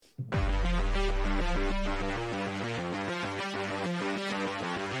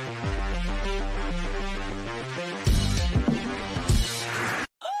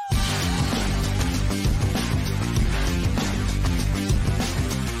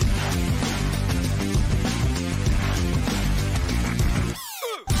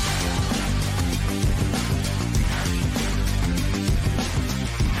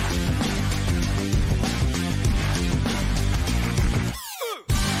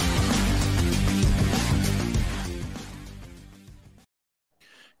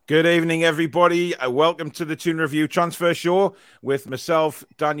Good evening, everybody. Welcome to the Toon Review Transfer Show with myself,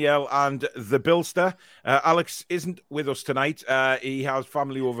 Danielle, and the Billster. Alex isn't with us tonight. He has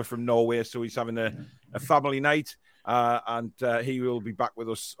family over from Norway, so he's having a family night. And he will be back with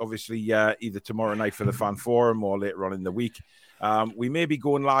us, obviously, either tomorrow night for the Fan Forum or later on in the week. We may be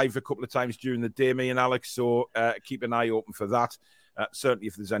going live a couple of times during the day, me and Alex, so keep an eye open for that. Certainly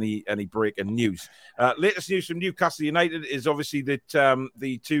if there's any breaking news. Latest news from Newcastle United is obviously that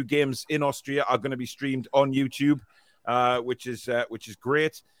the two games in Austria are going to be streamed on YouTube, which is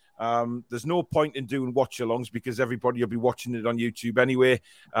great. There's no point in doing watch-alongs because everybody will be watching it on YouTube anyway.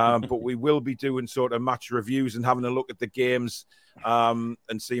 But we will be doing sort of match reviews and having a look at the games and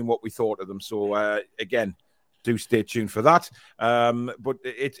seeing what we thought of them. So, again, do stay tuned for that. But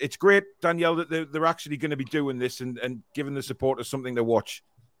it's great, Danielle, that they're actually going to be doing this and giving the supporters something to watch.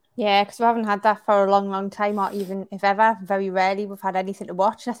 Yeah, because we haven't had that for a long, long time, or even if ever. Very rarely we've had anything to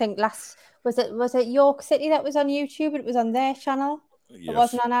watch. And I think was it York City that was on YouTube? It was on their channel. Yes. It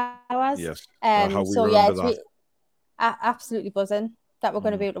wasn't on ours. Yes. It's absolutely buzzing that we're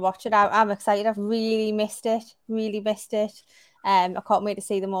going to be able to watch it. I'm excited. I've really missed it. I can't wait to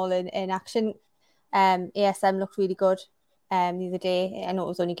see them all in action. ASM looked really good the other day. I know it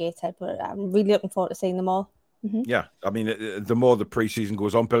was only Gateshead, but I'm really looking forward to seeing them all. Mm-hmm. Yeah, I mean, the more the preseason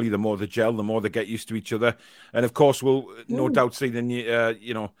goes on, Billy, the more the gel, the more they get used to each other, and of course, we'll no doubt see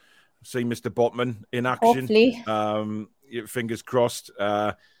see Mr. Botman in action. Hopefully, fingers crossed.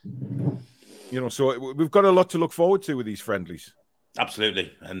 So we've got a lot to look forward to with these friendlies.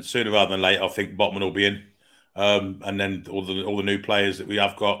 Absolutely, and sooner rather than later, I think Botman will be in. And then all the new players that we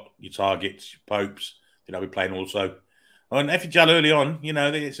have got, your Targets, your Popes, we're playing also. And if you gel early on,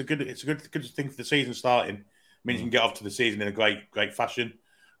 it's a good thing for the season starting. It means you can get off to the season in a great fashion.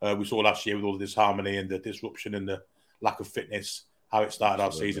 We saw last year with all the disharmony and the disruption and the lack of fitness, how it started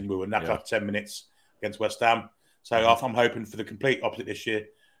our season. We were knackered after 10 minutes against West Ham. So I'm hoping for the complete opposite this year.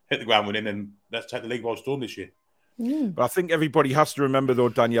 Hit the ground running and let's take the league by storm this year. But I think everybody has to remember, though,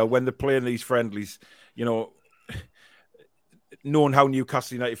 Danielle, when they're playing these friendlies, knowing how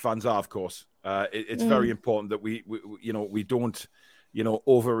Newcastle United fans are, of course, it's very important that we don't,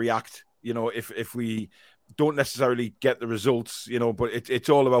 overreact. If we don't necessarily get the results, but it's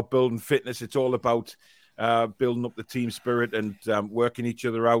all about building fitness. It's all about building up the team spirit and working each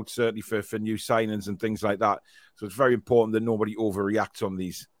other out, certainly for new signings and things like that. So it's very important that nobody overreacts on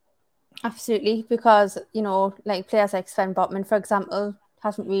these. Absolutely, because, like players like Sven Botman, for example,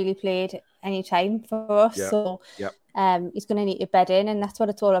 hasn't really played any time for us. He's going to need to bed in, and that's what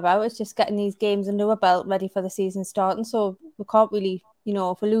it's all about. It's just getting these games under a belt ready for the season starting. So we can't really,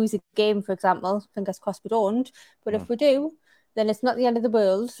 if we lose a game, for example, fingers crossed we don't, but if we do, then it's not the end of the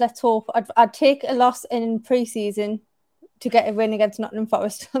world. Let's hope. I'd take a loss in pre-season to get a win against Nottingham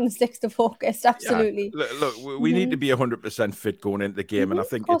Forest on the 6th of August. Absolutely. Yeah. Look, we need to be 100% fit going into the game, and I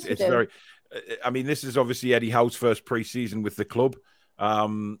think it's very... I mean, this is obviously Eddie Howe's first pre-season with the club.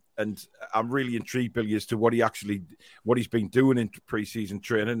 And I'm really intrigued, Billy, as to what he's been doing in pre-season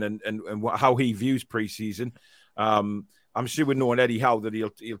training and how he views pre-season. I'm sure we know on Eddie Howe that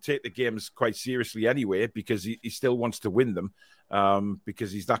he'll take the games quite seriously anyway, because he still wants to win them,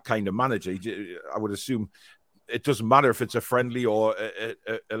 because he's that kind of manager. I would assume it doesn't matter if it's a friendly or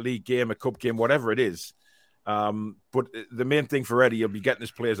a league game, a cup game, whatever it is. But the main thing for Eddie, he'll be getting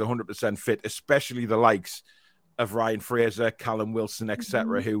his players 100% fit, especially the likes of Ryan Fraser, Callum Wilson,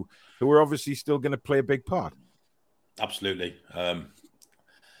 etc., who are obviously still going to play a big part. Absolutely. I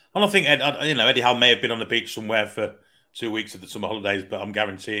don't think Eddie Howe may have been on the beach somewhere for 2 weeks of the summer holidays, but I'm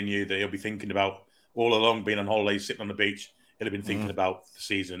guaranteeing you that he'll be thinking about all along being on holidays, sitting on the beach. He'll have been thinking about the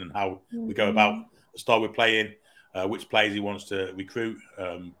season and how we go about the style we're playing, which players he wants to recruit,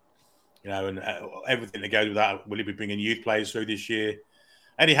 and everything that goes with that. Will he be bringing youth players through this year?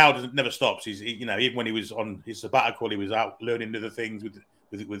 Eddie Howe never stops. Even when he was on his sabbatical, he was out learning other things with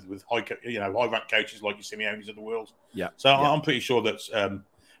high rank coaches like your Simeones of the world. Yeah. So I'm pretty sure that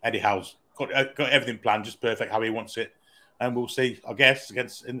Eddie Howe's got everything planned just perfect how he wants it, and we'll see. I guess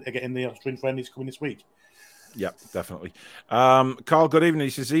in the Austrian friendlies coming this week. Yeah, definitely. Carl, good evening. He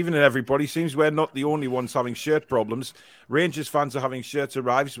says, evening, everybody. Seems we're not the only ones having shirt problems. Rangers fans are having shirts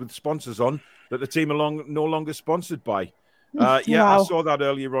arrives with sponsors on that the team are no longer sponsored by. Yeah, wow. I saw that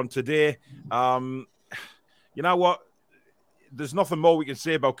earlier on today. You know what? There's nothing more we can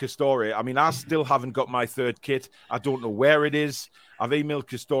say about Castore. I mean, I still haven't got my third kit. I don't know where it is. I've emailed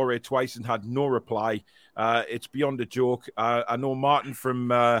Castore twice and had no reply. It's beyond a joke. I know Martin from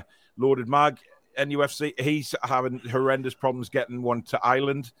Loaded Mag, NUFC, he's having horrendous problems getting one to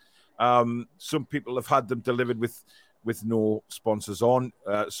Ireland. Some people have had them delivered with no sponsors on.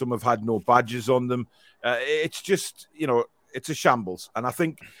 Some have had no badges on them. It's just, it's a shambles. And I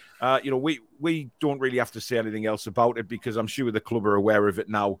think, we don't really have to say anything else about it because I'm sure the club are aware of it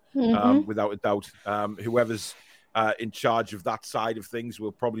now, without a doubt. Whoever's in charge of that side of things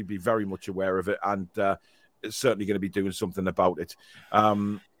will probably be very much aware of it and is certainly going to be doing something about it.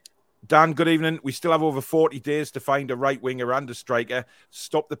 Dan, good evening. We still have over 40 days to find a right winger and a striker.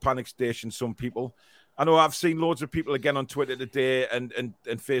 Stop the panic station, some people. I know I've seen loads of people again on Twitter today and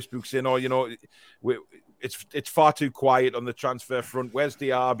Facebook saying, it's far too quiet on the transfer front. Where's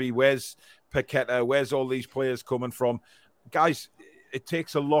Diaby? Where's Paqueta? Where's all these players coming from? Guys, it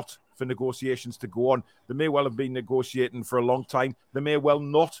takes a lot for negotiations to go on. They may well have been negotiating for a long time. They may well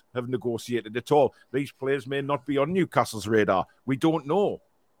not have negotiated at all. These players may not be on Newcastle's radar. We don't know.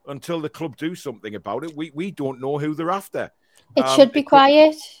 Until the club do something about it, we don't know who they're after. It should be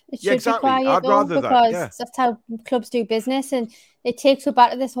quiet. It should be quiet. I'd rather because that, that's how clubs do business, and it takes us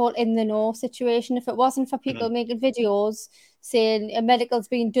back to this whole in the know situation. If it wasn't for people making videos saying a medical's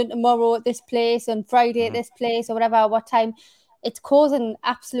being done tomorrow at this place, on Friday at this place, or whatever, what time, it's causing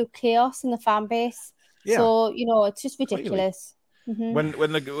absolute chaos in the fan base. Yeah. So it's just ridiculous. When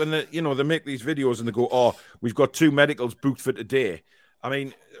they make these videos and they go, oh, we've got 2 medicals booked for today. I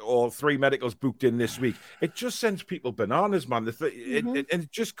mean, or 3 medicals booked in this week. It just sends people bananas, man. It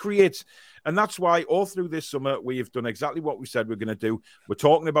just creates, and that's why all through this summer we have done exactly what we said we're going to do. We're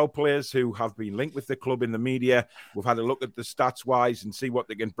talking about players who have been linked with the club in the media. We've had a look at the stats wise and see what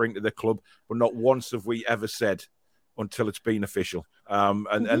they can bring to the club, but not once have we ever said until it's been official.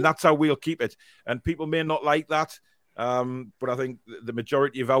 And that's how we'll keep it. And people may not like that. But I think the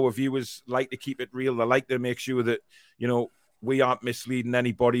majority of our viewers like to keep it real. They like to make sure that, we aren't misleading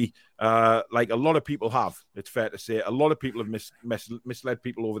anybody like a lot of people have. It's fair to say. A lot of people have misled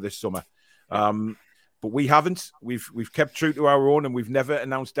people over this summer. But we haven't. We've kept true to our own, and we've never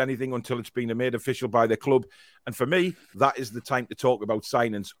announced anything until it's been made official by the club. And for me, that is the time to talk about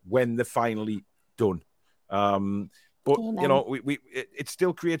signings when they're finally done. But, it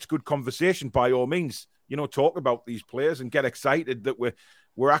still creates good conversation by all means. Talk about these players and get excited that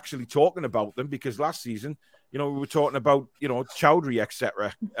we're actually talking about them, because last season, we were talking about, Chowdhury,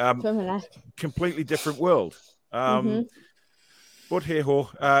 etc. Completely different world. But hey-ho.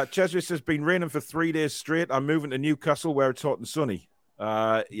 Chesris has been raining for 3 days straight. I'm moving to Newcastle where it's hot and sunny.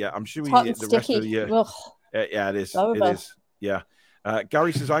 I'm sure the rest of the year. Yeah, it is. It is. Yeah.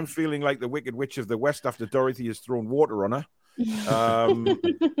 Gary says, I'm feeling like the Wicked Witch of the West after Dorothy has thrown water on her.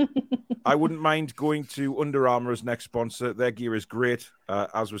 I wouldn't mind going to Under Armour as next sponsor. Their gear is great,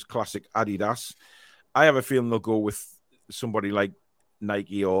 as was classic Adidas. I have a feeling they'll go with somebody like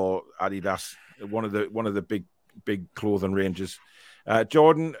Nike or Adidas, one of the big clothing ranges.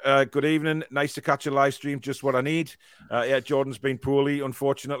 Jordan, good evening. Nice to catch a live stream. Just what I need. Jordan's been poorly,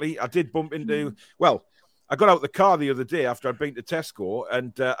 unfortunately. I did bump into. Well, I got out the car the other day after I'd been to Tesco,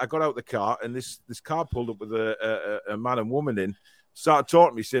 and I got out the car, and this car pulled up with a man and woman in, started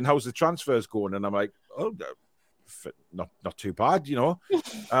talking to me, saying, "How's the transfers going?" And I'm like, "Oh, not too bad,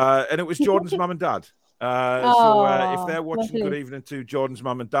 And it was Jordan's mum and dad. So if they're watching, lovely. Good evening to Jordan's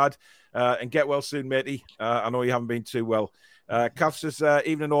mum and dad, and get well soon, matey. I know you haven't been too well. Kath says,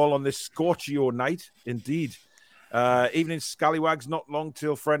 evening all on this Scorchio night, indeed. Evening Scallywags, not long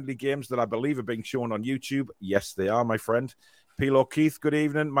till friendly games that I believe are being shown on YouTube. Yes, they are, my friend. Pilo Keith, good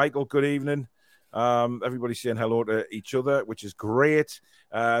evening. Michael, good evening. Everybody's saying hello to each other, which is great.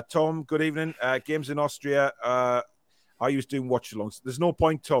 Tom, good evening. Games in Austria. I was doing watch-alongs. There's no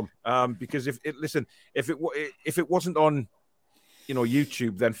point, Tom, because if it wasn't on,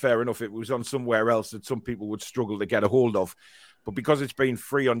 YouTube, then fair enough. It was on somewhere else that some people would struggle to get a hold of. But because it's been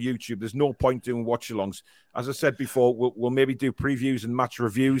free on YouTube, there's no point doing watch-alongs. As I said before, we'll maybe do previews and match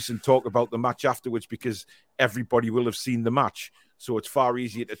reviews and talk about the match afterwards, because everybody will have seen the match. So it's far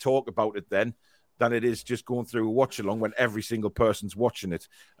easier to talk about it then than it is just going through a watch-along when every single person's watching it.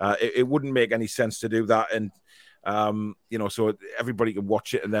 It wouldn't make any sense to do that. And So everybody can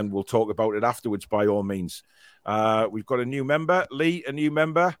watch it, and then we'll talk about it afterwards by all means. We've got a new member, Lee, a new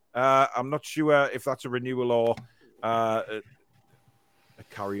member. I'm not sure if that's a renewal or a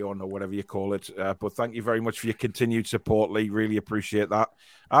carry on or whatever you call it. But thank you very much for your continued support, Lee. Really appreciate that.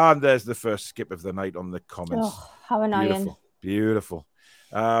 And there's the first skip of the night on the comments. Oh, how annoying. Beautiful.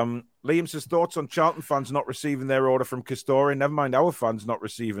 Liam says, thoughts on Charlton fans not receiving their order from Castore. Never mind our fans not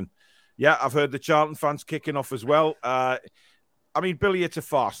receiving. Yeah, I've heard the Charlton fans kicking off as well. Billy, it's a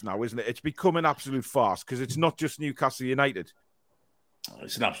farce now, isn't it? It's become an absolute farce because it's not just Newcastle United.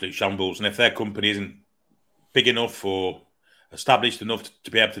 It's an absolute shambles. And if their company isn't big enough or established enough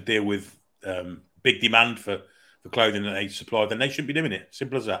to be able to deal with big demand for clothing that they supply, then they shouldn't be doing it.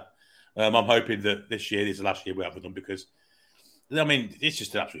 Simple as that. I'm hoping that this year is the last year we have them because, it's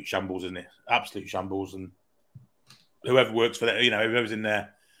just an absolute shambles, isn't it? Absolute shambles. And whoever works for that, whoever's in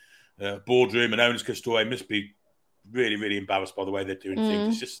their boardroom and owns Castore must be really, really embarrassed by the way they're doing things.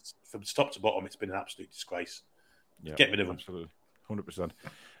 It's just from top to bottom, it's been an absolute disgrace. Yeah, get rid of them. Absolutely. 100%.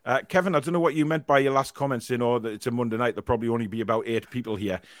 Kevin, I don't know what you meant by your last comments that it's a Monday night. There'll probably only be about 8 people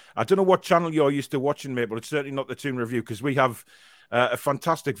here. I don't know what channel you're used to watching, mate, but it's certainly not the Toon Review because we have a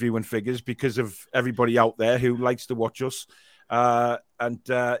fantastic viewing figures because of everybody out there who likes to watch us.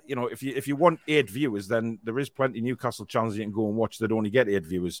 If you want 8 viewers, then there is plenty of Newcastle channels you can go and watch that only get 8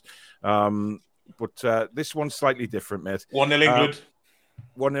 viewers. But this one's slightly different, mate. 1-0 England.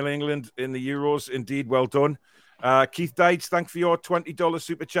 1-0 England in the Euros. Indeed, well done. Keith Dides, thanks for your $20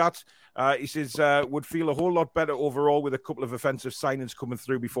 super chat. He says, would feel a whole lot better overall with a couple of offensive signings coming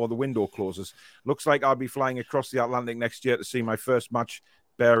through before the window closes. Looks like I'll be flying across the Atlantic next year to see my first match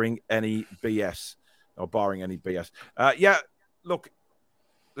barring any BS. Look,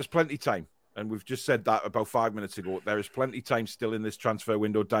 there's plenty of time. And we've just said that about 5 minutes ago. There is plenty of time still in this transfer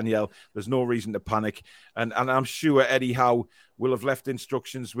window, Danielle. There's no reason to panic. And I'm sure Eddie Howe will have left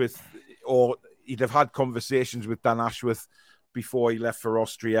instructions with, or he'd have had conversations with Dan Ashworth before he left for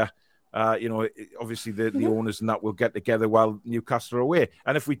Austria. Obviously the owners and that will get together while Newcastle are away.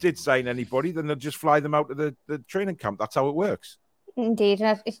 And if we did sign anybody, then they'll just fly them out to the training camp. That's how it works. Indeed.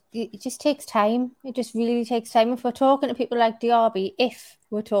 And it just takes time. It just really takes time. If we're talking to people like Diaby, if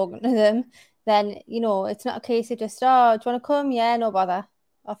we're talking to them, then, it's not a case of just, do you want to come? Yeah, no bother.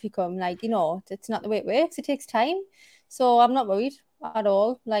 Off you come. It's not the way it works. It takes time. So I'm not worried at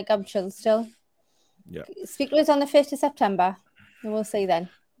all. I'm chill still. Yeah. Speak to us on the 5th of September, and we'll see then.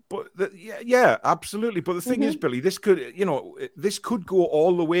 But absolutely. But the thing is, Billy, this could go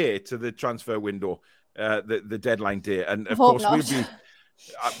all the way to the transfer window, the deadline day, and of course we'll be.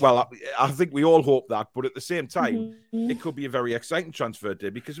 I think we all hope that, but at the same time, it could be a very exciting transfer day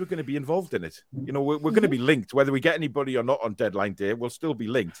because we're going to be involved in it. We're going to be linked, whether we get anybody or not on deadline day. We'll still be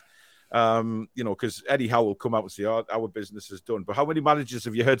linked. Because Eddie Howe will come out and say, our business is done. But how many managers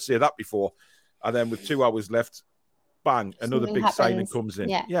have you heard say that before? And then with 2 hours left, bang, another big signing comes in.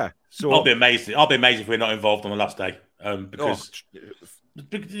 Yeah. So I'll be amazed if we're not involved on the last day. Because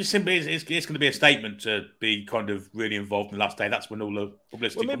simply it's going to be a statement to be kind of really involved in the last day. That's when all the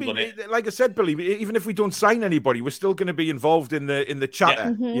publicity comes on it. Like I said, Billy, even if we don't sign anybody, we're still going to be involved in the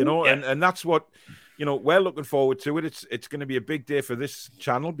chatter, and that's what we're looking forward to it. It's going to be a big day for this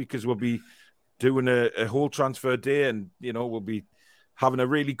channel because we'll be doing a whole transfer day, and we'll be having a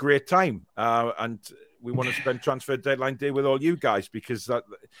really great time. And we want to spend transfer deadline day with all you guys because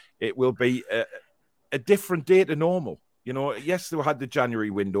it will be a different day to normal. Yes, they had the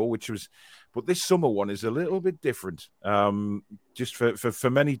January window, but this summer one is a little bit different, just for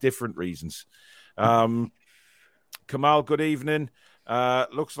many different reasons. Kamal, good evening.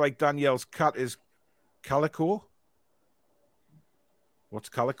 Looks like Danielle's cat is Calico. What's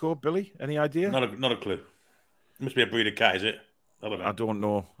Calico, Billy? Any idea? Not a clue. It must be a breed of cat, is it? I don't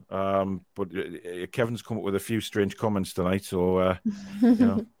know. But Kevin's come up with a few strange comments tonight, so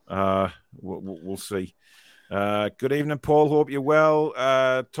we'll see. Good evening, Paul. Hope you're well.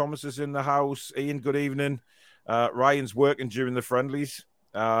 Thomas is in the house. Ian, good evening. Ryan's working during the friendlies.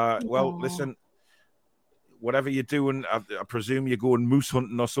 Well, listen, whatever you're doing, I presume you're going moose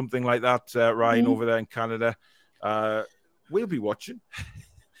hunting or something like that, Ryan, over there in Canada. We'll be watching.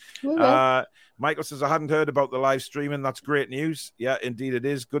 Michael says, I hadn't heard about the live streaming. That's great news. Yeah, indeed it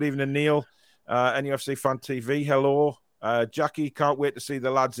is. Good evening, Neil. NUFC Fan TV, hello. Jackie, can't wait to see the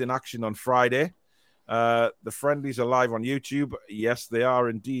lads in action on Friday. The friendlies are live on YouTube. Yes, they are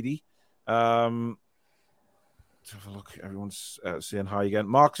indeedy. Let's have a look. Everyone's saying hi again.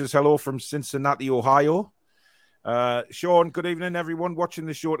 Mark says hello from Cincinnati, Ohio. Sean, good evening, everyone. Watching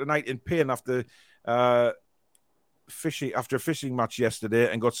the show tonight in pain after a fishing match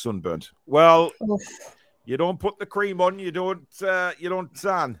yesterday and got sunburned. Well, You don't put the cream on. You don't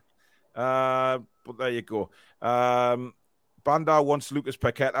tan. But there you go. Bandar wants Lucas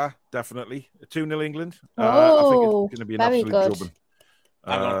Paqueta, definitely. 2-0 England. I think it's going to be an absolute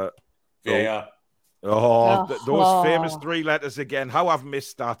jubbing. Those famous 3 letters again. How I've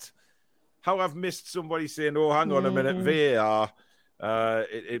missed that. How I've missed somebody saying, "Oh, hang on a minute, VAR."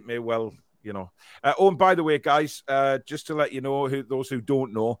 It may well, and by the way, guys, just to let you know, those who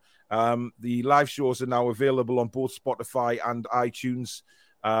don't know, the live shows are now available on both Spotify and iTunes.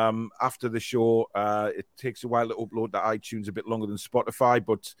 After the show, it takes a while to upload to iTunes, a bit longer than Spotify,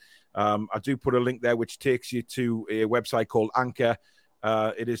 but I do put a link there which takes you to a website called Anchor.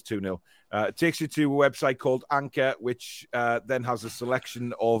 It is 2-0. It takes you to a website called Anchor, which then has a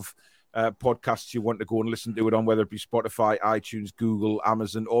selection of podcasts you want to go and listen to it on, whether it be Spotify, iTunes, Google,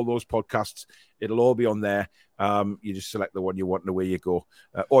 Amazon, all those podcasts. It'll all be on there. You just select the one you want and away you go.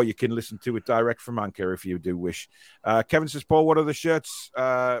 Or you can listen to it direct from Anchor if you do wish. Kevin says, Paul, what other shirts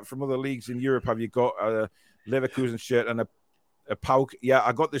from other leagues in Europe have you got? A Leverkusen shirt and a PAOK. Yeah,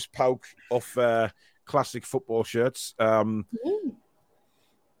 I got this PAOK off Classic Football Shirts.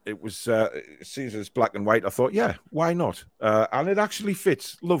 It was, it seems it's black and white. I thought, yeah, why not? And it actually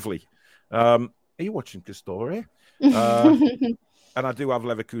fits. Lovely. Are you watching Castore? And I do have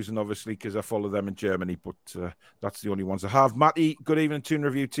Leverkusen, obviously, because I follow them in Germany, but that's the only ones I have. Matty, good evening, Toon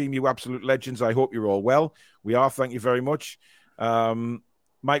Review team, you absolute legends. I hope you're all well. We are, thank you very much.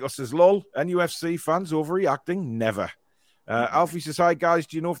 Michael says, lol, NUFC fans overreacting? Never. Alfie says, hi, guys.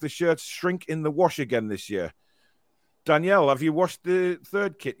 Do you know if the shirts shrink in the wash again this year? Danielle, have you washed the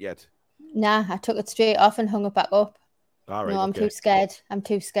third kit yet? Nah, I took it straight off and hung it back up. All right, no, I'm too scared. I'm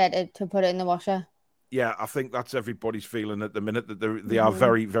too scared to put it in the washer. Yeah, I think that's everybody's feeling at the minute, that they are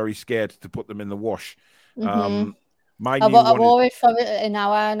very, very scared to put them in the wash. I wore it for an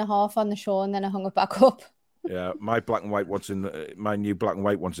hour and a half on the show, and then I hung it back up. Yeah, my black and white one's my new black and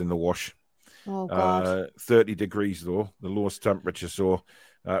white one's in the wash. Oh God! 30 degrees though, the lowest temperature. So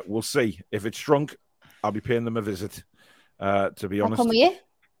we'll see if it's shrunk. I'll be paying them a visit. To be honest, I'll come with you.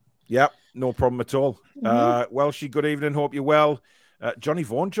 Yeah, no problem at all. Welshie, good evening. Hope you're well. Johnny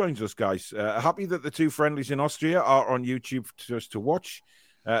Vaughan joins us, guys. Happy that the 2 friendlies in Austria are on YouTube just to watch.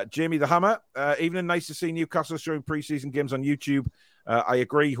 Jamie the Hammer, evening. Nice to see Newcastle showing pre-season games on YouTube. I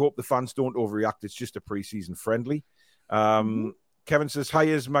agree. Hope the fans don't overreact. It's just a pre-season friendly. Kevin says, hi,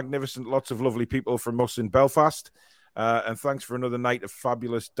 is magnificent. Lots of lovely people from us in Belfast. And thanks for another night of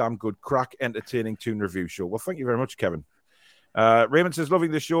fabulous, damn good crack, entertaining Toon Review show. Well, thank you very much, Kevin. Raymond says,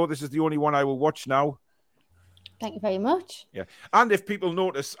 loving the show. This is the only one I will watch now. Thank you very much. Yeah. And if people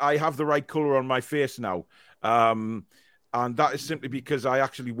notice, I have the right color on my face now. And that is simply because I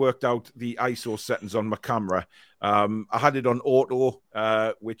actually worked out the ISO settings on my camera. I had it on auto,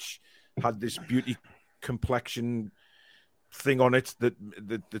 which had this beauty complexion thing on it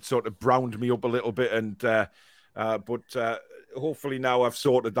that sort of browned me up a little bit. And but hopefully now I've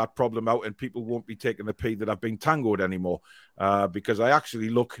sorted that problem out and people won't be taking the pee that I've been tangoed anymore, because I actually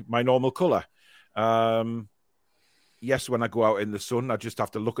look my normal color. Yes, when I go out in the sun, I just have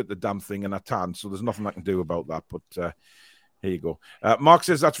to look at the damn thing and I tan. So there's nothing I can do about that. But here you go. Mark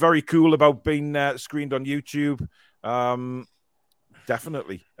says that's very cool about being screened on YouTube.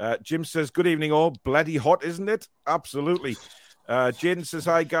 Definitely. Jim says, good evening all. Bloody hot, isn't it? Absolutely. Jaden says,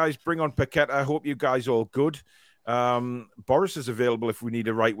 hi, guys. Bring on Paqueta. I hope you guys all good. Boris is available if we need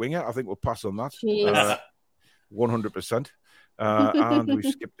a right winger. I think we'll pass on that. 100%. And we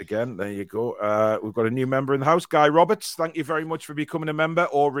skipped again. There you go. We've got a new member in the house, Guy Roberts. Thank you very much for becoming a member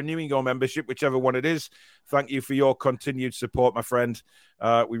or renewing your membership, whichever one it is. Thank you for your continued support, my friend.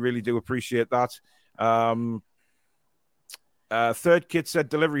 We really do appreciate that. Third kit said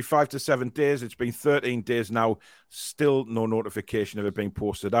delivery 5 to 7 days. It's been 13 days now. Still no notification of it being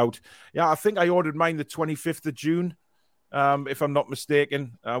posted out. Yeah, I think I ordered mine the 25th of June, if I'm not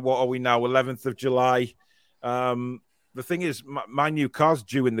mistaken. What are we now? 11th of July. The thing is, my new car's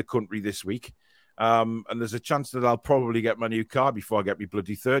due in the country this week, and there's a chance that I'll probably get my new car before I get my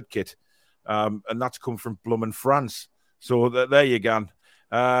bloody third kit, and that's come from Blum, France. So there you go.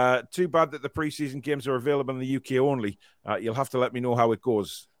 Too bad that the preseason games are available in the UK only. You'll have to let me know how it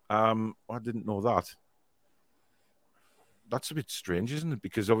goes. I didn't know that. That's a bit strange, isn't it?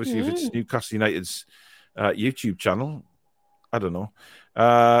 Because obviously if it's Newcastle United's YouTube channel, I don't know.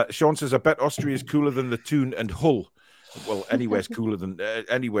 Sean says, I bet Austria is cooler than the Toon and Hull. Well, anywhere's cooler than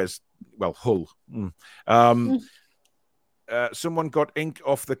Hull. Someone got ink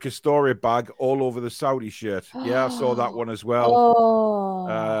off the Castore bag all over the Saudi shirt. Yeah, I saw that one as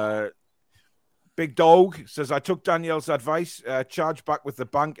well. Big Dog says, I took Danielle's advice, charged back with the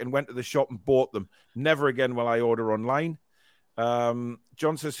bank and went to the shop and bought them. Never again will I order online.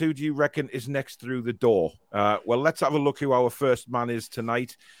 John says, who do you reckon is next through the door? Well, let's have a look who our first man is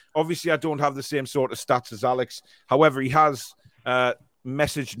tonight. Obviously, I don't have the same sort of stats as Alex. However, he has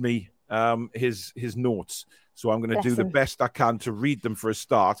messaged me his notes. So I'm going to do the best I can to read them for a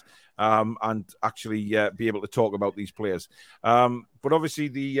start and actually be able to talk about these players. But obviously,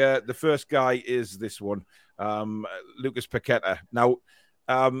 the first guy is this one, Lucas Paqueta. Now,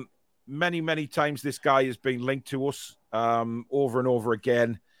 many times this guy has been linked to us over and over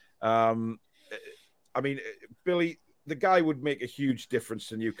again. I mean, Billy, the guy would make a huge difference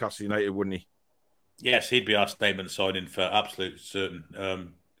to Newcastle United, wouldn't he? Yes, he'd be our statement signing for absolute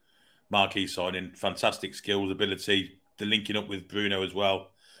certain. Marquee signing, fantastic skills, ability, the linking up with Bruno as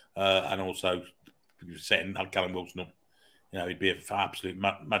well, and also setting Callum Wilson up. You know, he'd be an absolute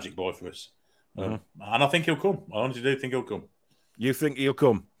magic boy for us. And I think he'll come. I honestly do think he'll come. You think he'll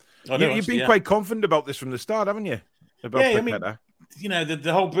come? You've been quite confident about this from the start, haven't you? About I mean, you know,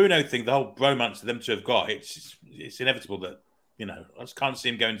 the whole Bruno thing, the whole bromance that them two have got, it's inevitable that, you know, I just can't see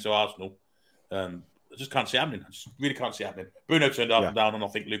him going to Arsenal. I just can't see it happening. I just really can't see it happening. Bruno turned up and down, and I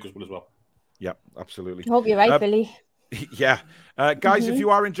think Lucas will as well. Yeah, absolutely. I hope you're right, Billy. Yeah. Guys, if you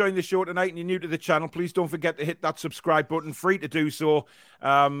are enjoying the show tonight and you're new to the channel, please don't forget to hit that subscribe button. Free to do so.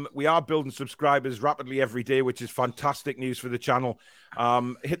 We are building subscribers rapidly every day, which is fantastic news for the channel.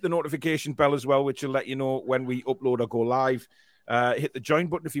 Hit the notification bell as well, which will let you know when we upload or go live. Hit the join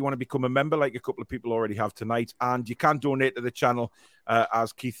button if you want to become a member, like a couple of people already have tonight. And you can donate to the channel,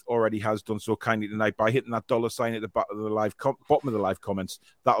 as Keith already has done so kindly tonight, by hitting that $sign at the bottom of the live comments.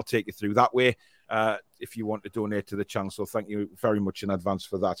 That'll take you through that way if you want to donate to the channel. So thank you very much in advance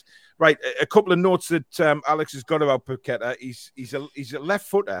for that. Right, a couple of notes that Alex has got about Paqueta. He's a left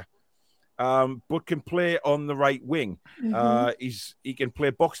footer, but can play on the right wing. He can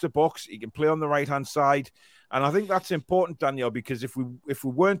play box to box. He can play on the right hand side. And I think that's important, Daniel, because if we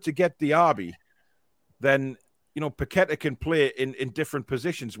weren't to get Diaby, then, you know, Paqueta can play in different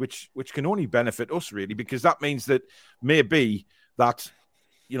positions, which can only benefit us, really, because that means that maybe that,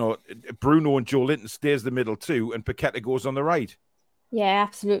 you know, Bruno and Joe Linton stays the middle too, and Paqueta goes on the right. Yeah,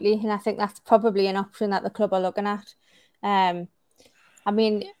 absolutely. And I think that's probably an option that the club are looking at. I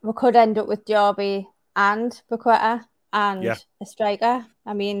mean, we could end up with Diaby and Paqueta and a striker.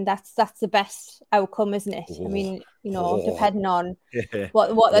 I mean, that's the best outcome, isn't it? I mean, you know, depending on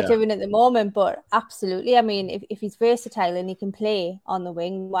what they're doing at the moment. But absolutely, I mean, if he's versatile and he can play on the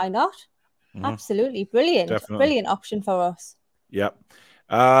wing, why not? Absolutely. Brilliant. Definitely. Brilliant option for us. Yeah.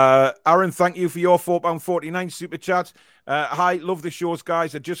 Aaron, thank you for your £4.49 super chat. Hi, love the shows,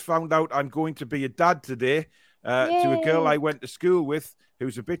 guys. I just found out I'm going to be a dad today to a girl I went to school with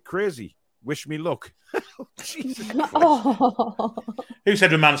who's a bit crazy. Wish me luck. Jesus Christ. Who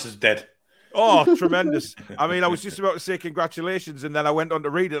said romance is dead? Oh, tremendous. I mean, I was just about to say congratulations, and then I went on to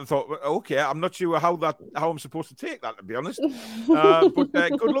read it and thought, okay, I'm not sure how I'm supposed to take that, to be honest. But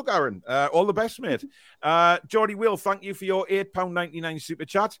good luck, Aaron. All the best, mate. Geordie Will, thank you for your £8.99 super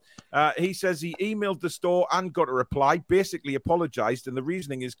chat. He says he emailed the store and got a reply, basically apologised, and the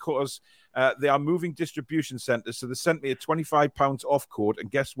reasoning is because they are moving distribution centres, so they sent me a £25 off code, and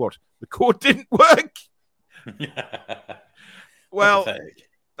guess what? The code didn't work. Well,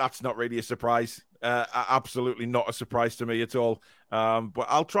 that's not really a surprise. Absolutely not a surprise to me at all. But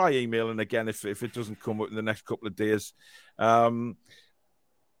I'll try emailing again if it doesn't come up in the next couple of days. 9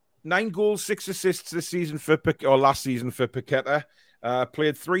 goals, 6 assists this season last season for Paqueta.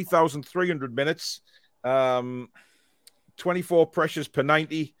 Played 3,300 minutes. 24 pressures per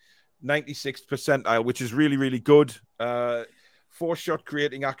 90, 96th percentile, which is really, really good. 4 shot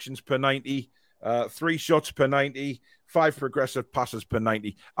creating actions per 90. 3 shots per 90, 5 progressive passes per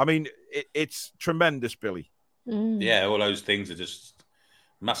 90. I mean, it's tremendous, Billy. Yeah, all those things are just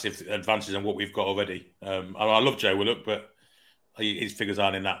massive advances on what we've got already. I love Joe Willock, but his figures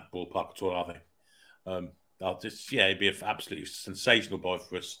aren't in that ballpark at all, are they? He'd be an absolutely sensational boy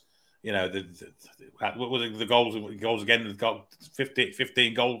for us. You know, what were the goals again? They've got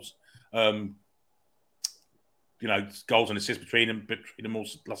 15 goals. You know, goals and assists between them all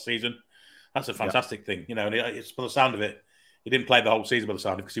last season. That's a fantastic thing, you know. And it's by the sound of it, he didn't play the whole season by the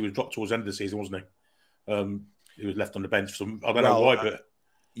sound of it because he was dropped towards the end of the season, wasn't he? He was left on the bench. I don't know why, but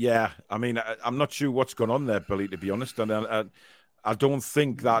yeah, I mean, I'm not sure what's gone on there, Billy. To be honest, and I don't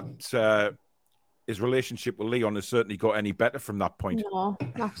think that his relationship with Leon has certainly got any better from that point. No,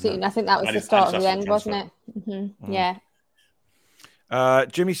 absolutely. I think that was the start of the end, wasn't it? Yeah.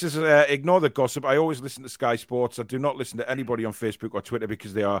 Jimmy says, ignore the gossip. I always listen to Sky Sports. I do not listen to anybody on Facebook or Twitter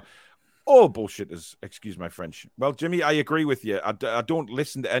because they are All bullshitters, excuse my French. Well, Jimmy, I agree with you. I don't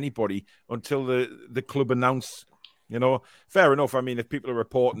listen to anybody until the club announce. Fair enough. I mean, if people are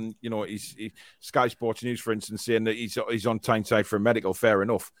reporting, Sky Sports News, for instance, saying that he's on Tyneside for a medical, fair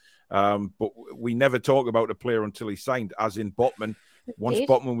enough. But we never talk about a player until he's signed, as in Botman. Once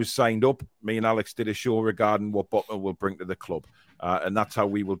Botman was signed up, me and Alex did a show regarding what Botman will bring to the club. And that's how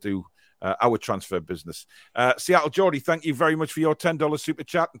we will do our transfer business. Seattle Geordie, thank you very much for your $10 super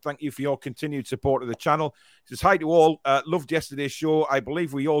chat, and thank you for your continued support of the channel. He says, hi to all. Loved yesterday's show. I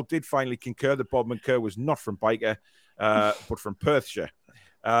believe we all did finally concur that Bodmin Kerr was not from Byker, but from Perthshire.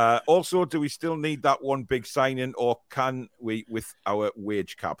 Also, do we still need that one big signing, or can we with our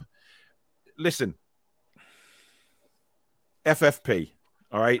wage cap? Listen, FFP,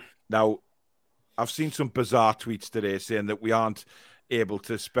 all right? Now, I've seen some bizarre tweets today saying that we aren't able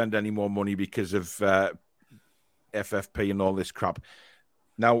to spend any more money because of FFP and all this crap.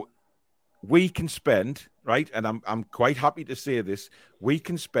 Now, we can spend, right, and I'm quite happy to say this, we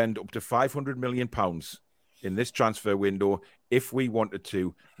can spend up to £500 million in this transfer window if we wanted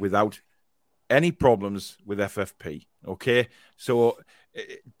to without any problems with FFP, okay? So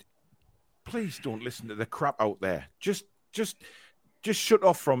please don't listen to the crap out there. Just shut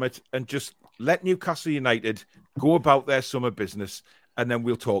off from it and just let Newcastle United go about their summer business, and then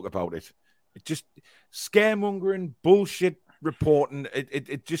we'll talk about it. It just scaremongering, bullshit reporting.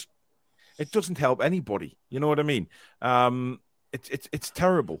 It doesn't help anybody. You know what I mean? It's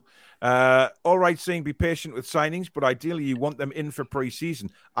terrible. All right, saying be patient with signings, but ideally you want them in for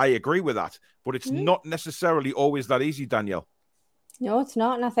pre-season. I agree with that, but it's not necessarily always that easy, Danielle. No, it's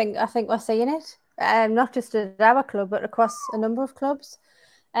not, and I think we're seeing it. Not just at our club, but across a number of clubs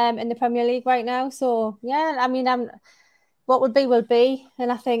in the Premier League right now. So yeah, I mean, what will be,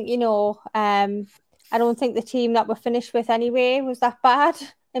 and I think I don't think the team that we're finished with anyway was that bad,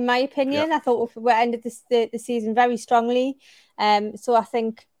 in my opinion. Yeah. I thought we ended the season very strongly. So I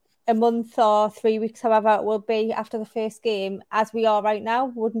think a month or 3 weeks, however it will be after the first game, as we are right now,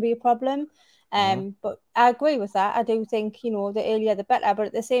 wouldn't be a problem. But I agree with that. I do think, the earlier the better. But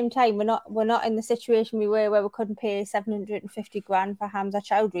at the same time, we're not in the situation we were where we couldn't pay 750 grand for Hamza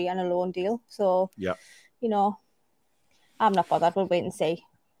Chowdhury on a loan deal. So, I'm not bothered. We'll wait and see.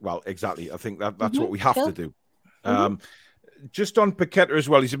 Well, exactly. I think that's what we have to do. Just on Paqueta as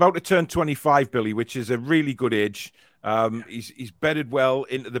well, he's about to turn 25, Billy, which is a really good age. He's bedded well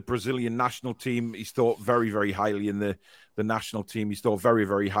into the Brazilian national team. He's thought very, very highly in the national team. He's thought very,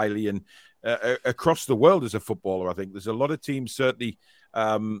 very highly in across the world as a footballer. I think there's a lot of teams certainly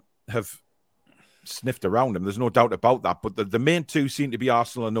have sniffed around him. There's no doubt about that. But the main two seem to be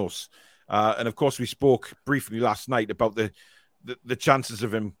Arsenal and us. And of course, we spoke briefly last night about the chances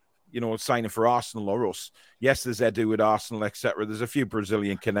of him, signing for Arsenal or us. Yes, there's Edu at Arsenal, etc. There's a few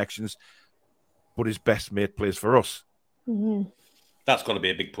Brazilian connections, but his best mate plays for us. Mm-hmm. That's got to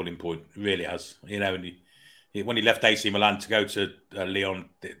be a big pulling point. It really has. When he left AC Milan to go to Lyon,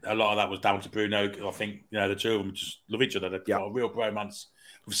 a lot of that was down to Bruno. I think the two of them just love each other. They've got a real bromance.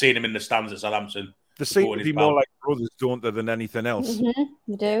 We've seen him in the stands at Southampton. They seem to be more like brothers, don't they, than anything else? Mm-hmm.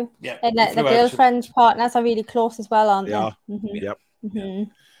 They do. Yeah. And the girlfriends, partners are really close as well, aren't they? Yeah. Mm-hmm. Yep. Mm-hmm. Yeah.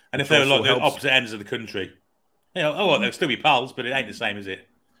 And if they were like the opposite ends of the country, they'll still be pals, but it ain't the same, is it?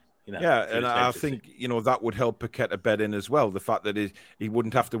 And I think, that would help Paqueta bed in as well. The fact that he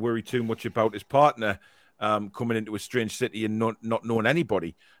wouldn't have to worry too much about his partner coming into a strange city and not knowing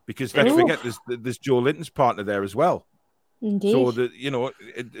anybody. Because let's forget, there's Joe Linton's partner there as well. Indeed.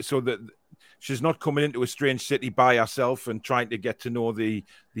 So that she's not coming into a strange city by herself and trying to get to know the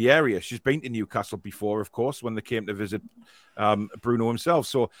area. She's been to Newcastle before, of course, when they came to visit Bruno himself.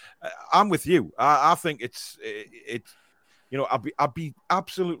 So I'm with you. I think it's I'd be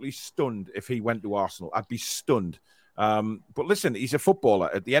absolutely stunned if he went to Arsenal. I'd be stunned. But listen, he's a footballer.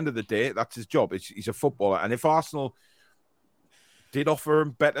 At the end of the day, that's his job. He's a footballer. And if Arsenal did offer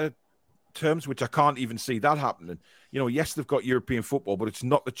him better terms, which I can't even see that happening, yes, they've got European football, but it's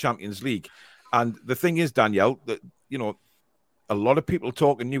not the Champions League. And the thing is, Danielle, that, a lot of people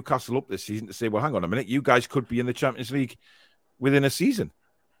talking Newcastle up this season to say, well, hang on a minute, you guys could be in the Champions League within a season.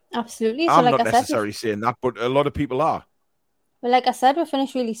 Absolutely. So I'm not necessarily saying that, but a lot of people are. Well, like I said, we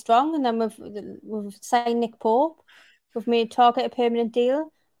finished really strong, and then we've signed Nick Pope. We've made Target a permanent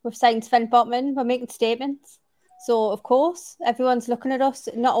deal. We've signed Sven Botman. We're making statements. So, of course, everyone's looking at us.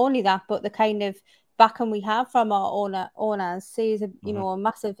 Not only that, but the kind of backing we have from our owners sees a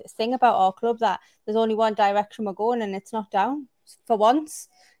massive thing about our club, that there's only one direction we're going, and it's not down for once.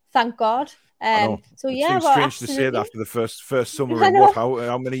 Thank God. So it seems strange to say that for the first summer in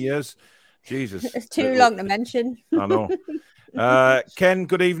how many years? Jesus, it's too long to mention. I know. Ken,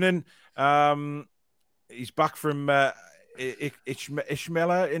 good evening. He's back from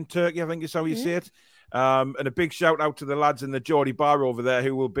Ishmela in Turkey, I think is how you say it. And a big shout out to the lads in the Geordie Bar over there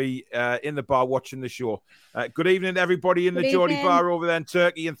who will be in the bar watching the show. Good evening, everybody in the Geordie Bar over there in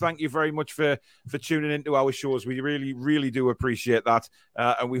Turkey, and thank you very much for tuning into our shows. We really, really do appreciate that,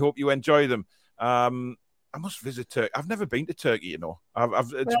 and we hope you enjoy them. I must visit Turkey. I've never been to Turkey, you know.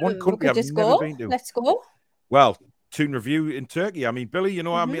 It's one country I've never been to. Let's go. Well, Toon Review in Turkey. I mean, Billy, you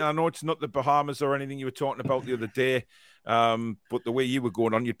know, I mean, I know it's not the Bahamas or anything you were talking about the other day, but the way you were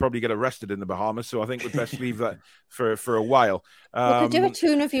going on, you'd probably get arrested in the Bahamas. So I think we'd best leave that for a while. We could do a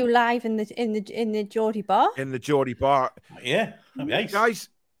Toon Review live in the Geordie Bar. In the Geordie Bar, yeah, nice. Guys.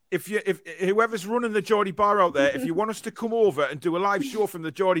 If whoever's running the Geordie Bar out there, if you want us to come over and do a live show from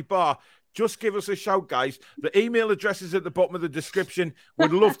the Geordie Bar, just give us a shout, guys. The email address is at the bottom of the description.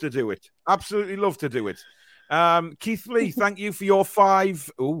 We'd love to do it. Absolutely love to do it. Keith Lee, thank you for your 5.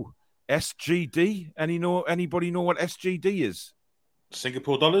 Ooh, SGD. Anybody know what SGD is?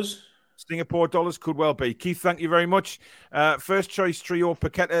 Singapore dollars. Singapore dollars could well be. Keith, thank you very much. First choice trio,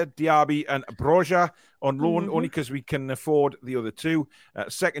 Paqueta, Diaby and Broja on loan, only because we can afford the other two.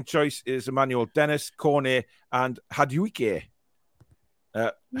 Second choice is Emmanuel Dennis, Cornet and Madueke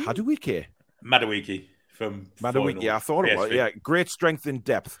from Madueke. I thought it was. Yeah, great strength in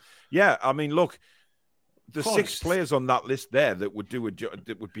depth. Yeah, I mean, look, the 6 players on that list there that would do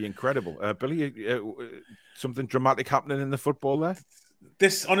that would be incredible. Billy, something dramatic happening in the football there.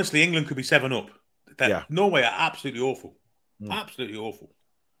 This honestly, England could be 7 up. Norway are absolutely awful. Absolutely awful.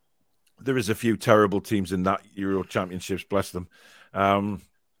 There is a few terrible teams in that Euro Championships. Bless them.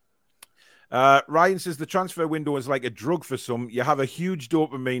 Ryan says the transfer window is like a drug for some. You have a huge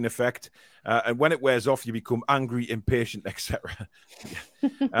dopamine effect, and when it wears off, you become angry, impatient, etc.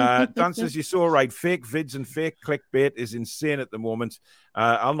 Dan says you're so right. Fake vids and fake clickbait is insane at the moment.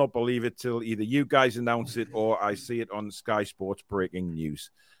 I'll not believe it till either you guys announce it or I see it on Sky Sports breaking news.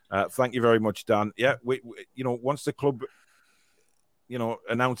 Thank you very much, Dan. Yeah, we once the club,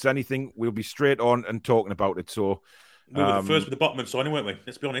 announce anything, we'll be straight on and talking about it. So. We were the first with the bottom signing, weren't we?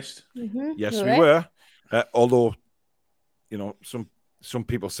 Let's be honest. Yes, we were. Although, some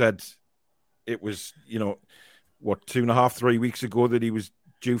people said it was, 2.5, 3 weeks ago that he was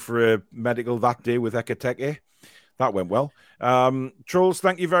due for a medical that day with Ekateke. That went well. Trolls,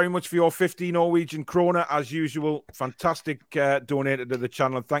 thank you very much for your 50 Norwegian kroner. As usual, fantastic donated to the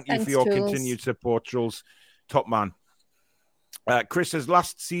channel. Thank you for your continued support, Trolls. Top man. Chris says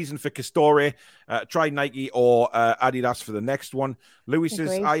last season for Castore, try Nike or Adidas for the next one. Louis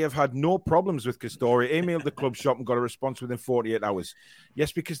says I have had no problems with Castore. Emailed the club shop and got a response within 48 hours.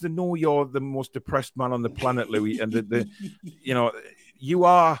 Yes, because they know you're the most depressed man on the planet, Louis, and you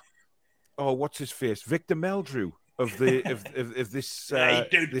are. Oh, what's his face? Victor Meldrew of this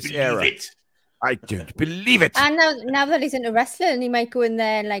this era. I don't believe it. And now that he's into wrestling, he might go in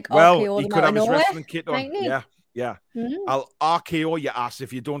there and he could have his wrestling kit on. Yeah. I'll RKO your ass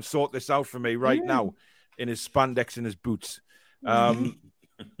if you don't sort this out for me right now in his spandex and his boots.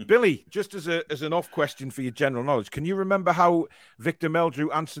 Billy, just as an off question for your general knowledge, can you remember how Victor Meldrew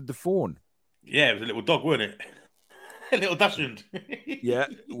answered the phone? Yeah, it was a little dog, wasn't it? A little dashund. Yeah.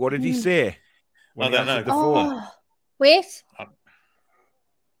 What did he say when he answered the phone? Wait.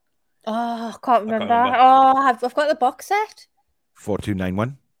 I can't remember. I've got the box set.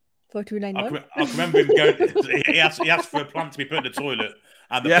 4291. 4291. I can remember him going. He asked for a plant to be put in the toilet,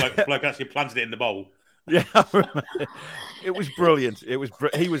 and the bloke actually planted it in the bowl. Yeah, it was brilliant. He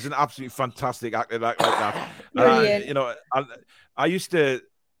was an absolutely fantastic actor like that. Brilliant. I used to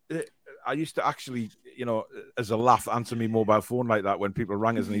actually, as a laugh, answer my mobile phone like that when people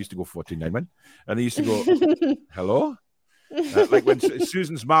rang us, and I used to go 4291, and they used to go, "Hello." Like when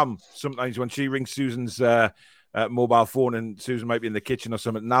Susan's mum, sometimes when she rings Susan's mobile phone and Susan might be in the kitchen or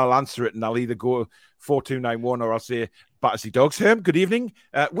something, and I'll answer it and I'll either go 4291 or I'll say, Battersea Dogs Home, good evening.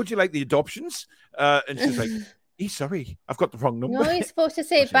 Would you like the adoptions? And she's like, sorry, I've got the wrong number. No, you're supposed to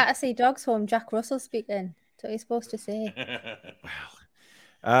say Battersea Dogs Home, Jack Russell speaking. That's what you're supposed to say.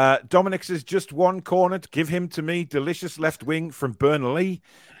 Dominic says just one corner, give him to me. Delicious left wing from Burnley.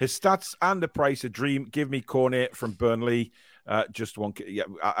 His stats and the price a dream. Give me Cornet from Burnley. Just one. Yeah,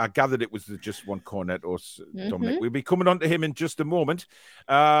 I gathered it was just one Cornet or Dominic. We'll be coming on to him in just a moment.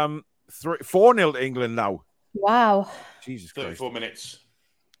 4-0 to England now. Wow. Jesus Christ. 34 minutes.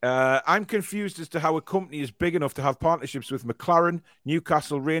 I'm confused as to how a company is big enough to have partnerships with McLaren,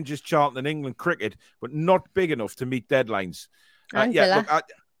 Newcastle, Rangers, Charlton, and England cricket, but not big enough to meet deadlines. Villa. Look,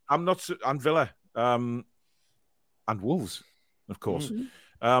 I'm not. And Villa, and Wolves, of course.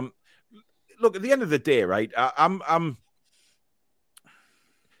 Look, at the end of the day, right?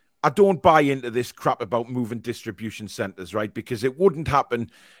 I don't buy into this crap about moving distribution centers, right? Because it wouldn't happen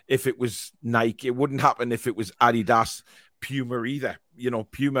if it was Nike. It wouldn't happen if it was Adidas, Puma either.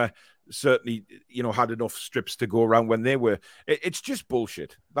 Puma certainly, had enough strips to go around when they were. It's just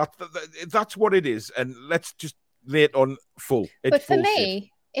bullshit. That's what it is. And let's just lay it on full. But for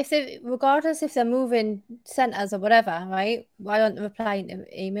me, regardless if they're moving centers or whatever, right? Why aren't they replying to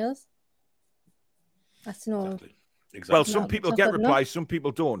emails? That's no. Exactly. Well, some people get replies, some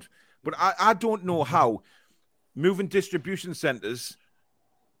people don't. But I don't know how moving distribution centers,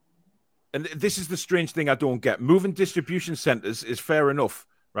 and this is the strange thing I don't get. Moving distribution centers is fair enough,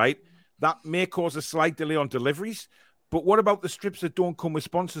 right? That may cause a slight delay on deliveries. But what about the strips that don't come with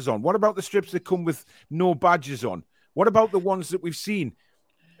sponsors on? What about the strips that come with no badges on? What about the ones that we've seen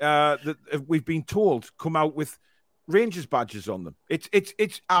that we've been told come out with Rangers badges on them?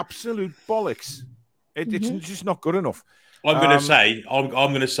 It's absolute bollocks. It's just not good enough. I'm going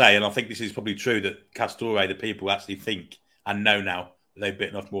to say, and I think this is probably true, that Castore, the people actually think and know now that they've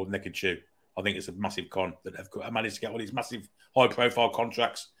bitten off more than they can chew. I think it's a massive con that they've managed to get all these massive high-profile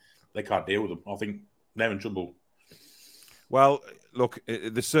contracts. They can't deal with them. I think they're in trouble. Well, look,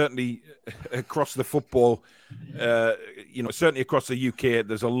 there's certainly across the football, certainly across the UK,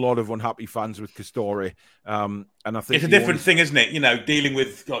 there's a lot of unhappy fans with Castore. And I think it's a different thing, isn't it? Dealing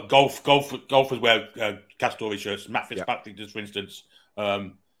with golfers wear Castore shirts, Matt Fitzpatrick does, for instance.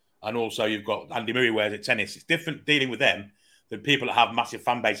 And also you've got Andy Murray wears it tennis. It's different dealing with them than people that have massive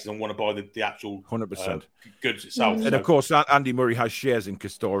fan bases and want to buy the actual 100% goods itself. And of course, Andy Murray has shares in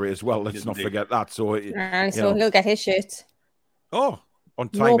Castore as well. Let's not forget that. So he'll get his shirt. Oh, on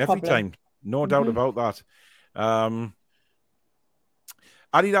time, every time. No doubt about that.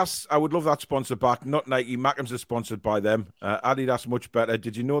 Adidas, I would love that sponsor back. Not Nike. Mackham's is sponsored by them. Adidas, much better.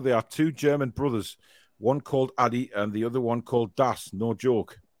 Did you know there are two German brothers? One called Adi and the other one called Das. No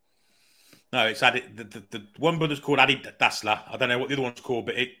joke. No, it's Adi. The one brother's called Adi Dassler. I don't know what the other one's called,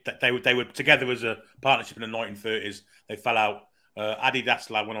 but they were together as a partnership in the 1930s. They fell out. Adi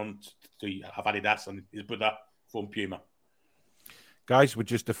Dassler went on to have Adidas, and his brother formed Puma. Guys, we're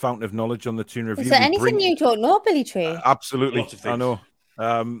just a fountain of knowledge on the Toon Review. Is there anything you don't know, Billy Tree? Absolutely. I know.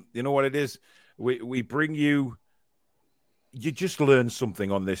 You know what it is? We bring you... You just learn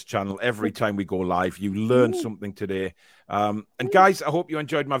something on this channel every time we go live. You learn something today. And guys, I hope you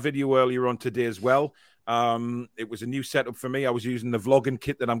enjoyed my video earlier on today as well. It was a new setup for me. I was using the vlogging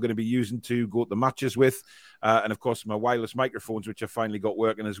kit that I'm going to be using to go to the matches with. And of course, my wireless microphones, which I finally got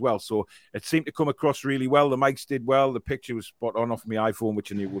working as well. So it seemed to come across really well. The mics did well. The picture was spot on off my iPhone,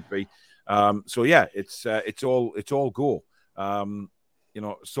 which I knew it would be. So yeah, it's all go.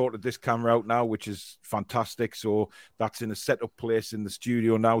 Sorted this camera out now, which is fantastic. So that's in a setup place in the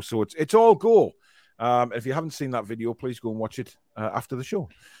studio now. So it's all go. If you haven't seen that video, please go and watch it after the show.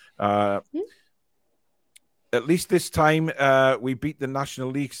 At least this time, we beat the National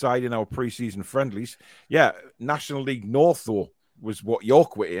League side in our pre-season friendlies. Yeah, National League North, though, was what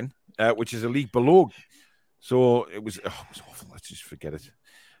York were in, which is a league below. So it was awful. Let's just forget it.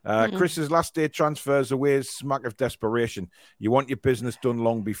 Chris's last day transfers away is smack of desperation. You want your business done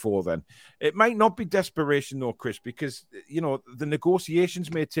long before then. It might not be desperation, though, Chris, because, the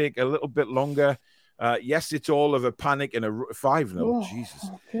negotiations may take a little bit longer. Yes, it's all of a panic and a 5-0. Oh, Jesus.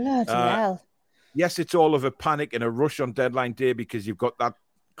 Oh, bloody hell. Yes, it's all of a panic and a rush on deadline day because you've got that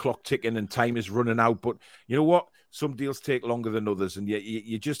clock ticking and time is running out. But you know what? Some deals take longer than others, and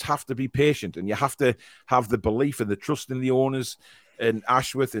you just have to be patient, and you have to have the belief and the trust in the owners and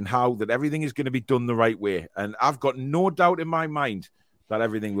Ashworth and Howe that everything is going to be done the right way. And I've got no doubt in my mind that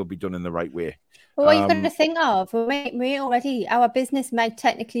everything will be done in the right way. Well, what you've got to think of, our business might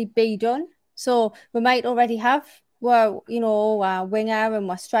technically be done. So we might already have, our winger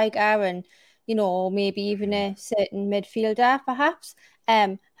and our striker and, maybe even a certain midfielder, perhaps.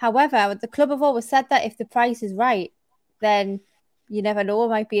 However, the club have always said that if the price is right, then you never know, it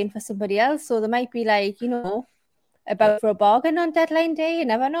might be in for somebody else. So there might be about for a bargain on deadline day. You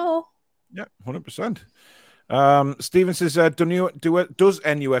never know. Yeah, 100%. Stephen says, does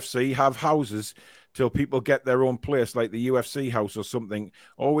NUFC have houses till people get their own place, like the UFC house or something?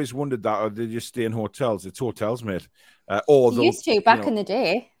 Always wondered that, or they just stay in hotels? It's hotels, mate. Or used to back in the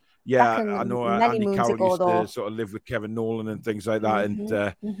day. Yeah, I know Andy Carroll used to sort of live with Kevin Nolan and things like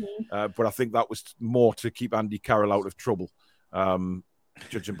that. But I think that was more to keep Andy Carroll out of trouble,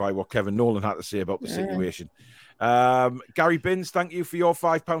 judging by what Kevin Nolan had to say about the situation. Gary Binns, thank you for your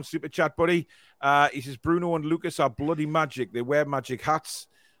 £5 super chat, buddy. He says, Bruno and Lucas are bloody magic. They wear magic hats.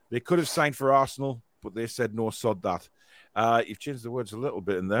 They could have signed for Arsenal, but they said no, sod that. You've changed the words a little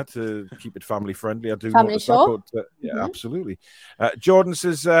bit in there to keep it family friendly. I do family notice show. that, but absolutely. Jordan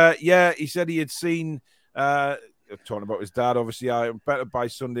says, he said he had seen, talking about his dad, obviously, I'm better by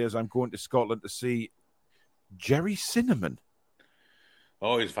Sunday as I'm going to Scotland to see Jerry Cinnamon.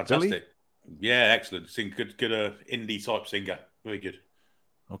 Oh, he's fantastic. Billy? Yeah, excellent. Good indie type singer. Very good.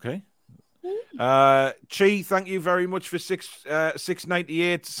 Okay. Chi, thank you very much for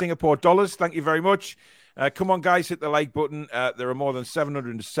 $6.98 Singapore dollars. Thank you very much. Come on, guys, hit the like button. There are more than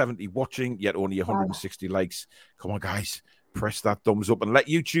 770 watching, yet only 160 likes. Come on, guys, press that thumbs up and let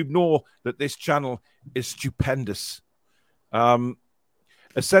YouTube know that this channel is stupendous.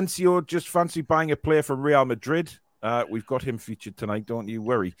 Asensio just fancy buying a player from Real Madrid. We've got him featured tonight. Don't you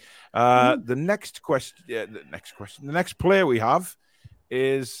worry. The next player we have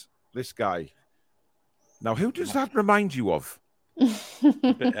is this guy. Now, who does that remind you of?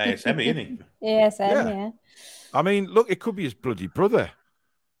 ASM, isn't he? ASM, yeah. I mean, look, it could be his bloody brother.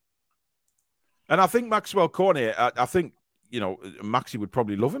 And I think Maxwell Cornet, I think, Maxi would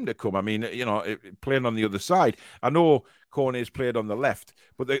probably love him to come. I mean, playing on the other side. I know Cornet's played on the left,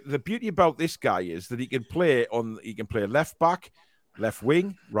 but the beauty about this guy is that he can play left back, left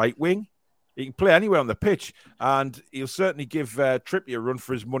wing, right wing. He can play anywhere on the pitch, and he'll certainly give Trippier a run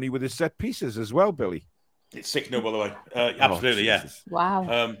for his money with his set pieces as well, Billy. It's 6-0, by the way. Absolutely, yeah.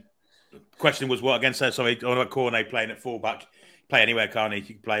 Wow. Question was what against her? Sorry, on Cornet playing at fullback. Play anywhere, can't he? You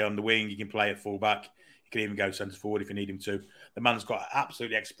can play on the wing. You can play at fullback. You can even go centre forward if you need him to. The man's got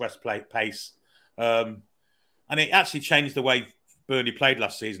absolutely express pace, and it actually changed the way Burnley played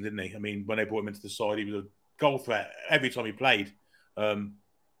last season, didn't he? I mean, when they brought him into the side, he was a goal threat every time he played, and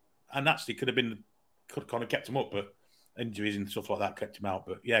actually could kind of kept him up, but injuries and stuff like that kept him out.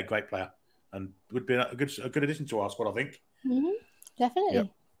 But yeah, great player, and would be a good addition to our squad, I think. Mm-hmm. Definitely. Yep.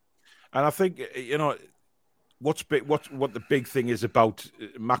 And I think what the big thing is about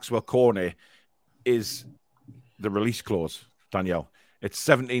Maxwell Cornet is the release clause, Danielle. It's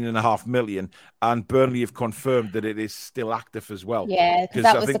 17.5 million, and Burnley have confirmed that it is still active as well. Yeah,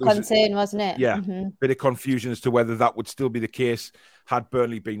 that was the concern, wasn't it? Yeah, bit of confusion as to whether that would still be the case had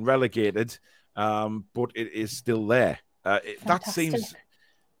Burnley been relegated, but it is still there. That seems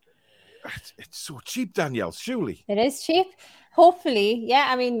it's so cheap, Danielle. Surely it is cheap. Hopefully, yeah.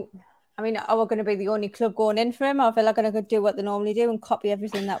 I mean, are we going to be the only club going in for him, or are Villa going to do what they normally do and copy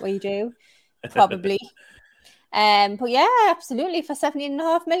everything that we do? Probably. But yeah, absolutely. For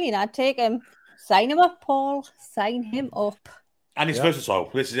 17.5 million, I'd take him. Sign him up, Paul. Sign him up. And he's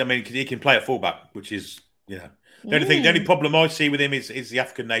versatile. He can play at fullback, which is, the only problem I see with him is the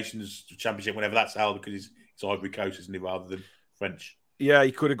African Nations Championship, whenever that's held, because he's Ivory Coast, isn't he, rather than French. Yeah,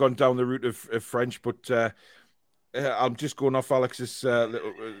 he could have gone down the route of French, but I'm just going off Alex's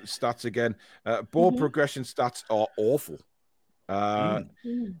little stats again. Ball progression stats are awful.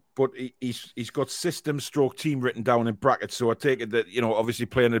 But he's got system/team written down in brackets. So I take it that, obviously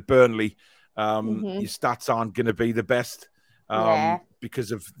playing at Burnley, his stats aren't going to be the best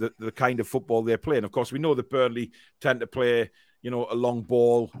because of the kind of football they're playing. Of course, we know that Burnley tend to play, a long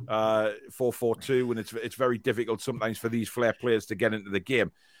ball 4-4-2, and it's very difficult sometimes for these flair players to get into the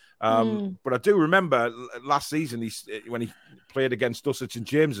game. But I do remember last season when he played against us at St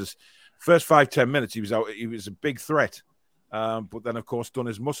James's, first 5-10 minutes he was out. He was a big threat. But then, of course, done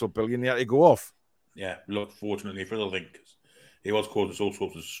his muscle, Billy, and he had to go off. Yeah, look, fortunately for us, I think, he was causing all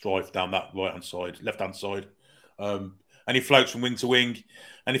sorts of strife down that left-hand side. And he floats from wing to wing.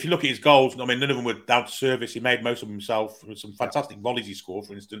 And if you look at his goals, I mean, none of them were down to service. He made most of them himself. With some fantastic volleys he scored,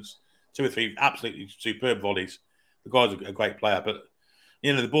 for instance. 2 or 3 absolutely superb volleys. The guy's a great player. But,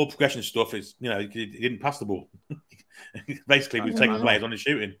 the ball progression stuff is, he didn't pass the ball. Basically, we've taken players on his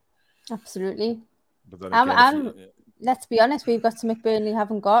shooting. Absolutely. But then again, let's be honest, we've got something Burnley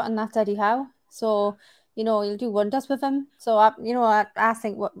haven't got, and that's Eddie Howe. So, you'll do wonders with him. So, I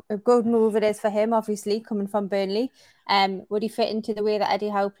think what a good move it is for him, obviously, coming from Burnley. Would he fit into the way that Eddie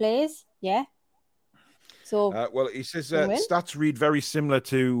Howe plays? Yeah. So, well, he says stats read very similar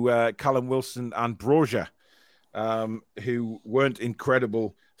to Callum Wilson and Brozier, who weren't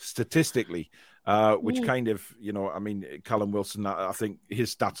incredible statistically. Which kind of, Callum Wilson, I think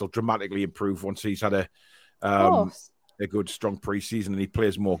his stats will dramatically improve once he's had a good, strong pre-season and he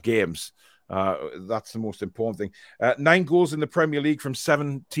plays more games. That's the most important thing. 9 goals in the Premier League from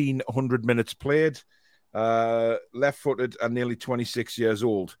 1,700 minutes played, left-footed and nearly 26 years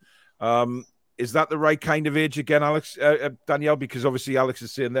old. Is that the right kind of age again, Alex, Danielle? Because obviously Alex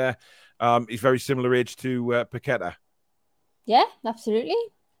is saying there he's very similar age to Paqueta. Yeah, absolutely.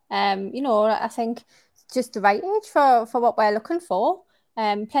 I think it's just the right age for what we're looking for.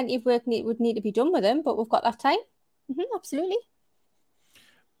 Plenty of work would need to be done with him, but we've got that time. Absolutely.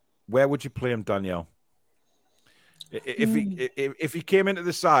 Where would you play him, Danielle? If he came into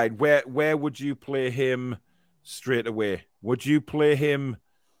the side, where would you play him straight away? Would you play him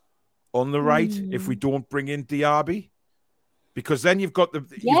on the right if we don't bring in Diaby? Because then you've got I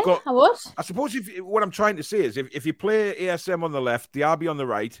would. I suppose what I'm trying to say is if you play ASM on the left, Diaby on the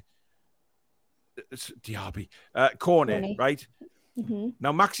right, Cornet, right? Mm-hmm.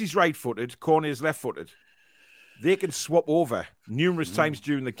 Now Maxi's right-footed, Cornet is left-footed. They can swap over numerous times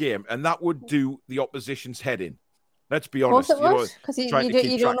during the game, and that would do the opposition's head in. Let's be honest. Of course it would, because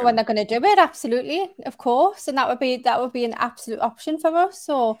you don't know when they're going to do it. Absolutely, of course, and that would be an absolute option for us.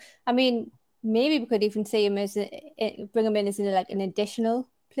 So, I mean, maybe we could even see him bring him in as an additional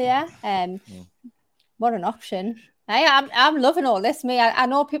player. What an option! I'm loving all this. I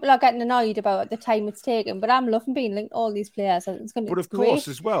know people are getting annoyed about the time it's taken, but I'm loving being linked to all these players. It's going to. But of course,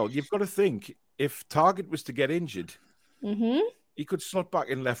 as well, you've got to think if Targett was to get injured, he could slot back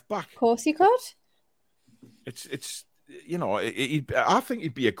in left back. Of course, he could. It's I think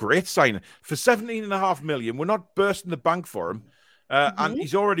he'd be a great signing for 17.5 million. We're not bursting the bank for him, and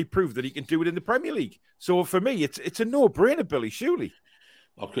he's already proved that he can do it in the Premier League. So for me, it's a no-brainer, Billy. Surely,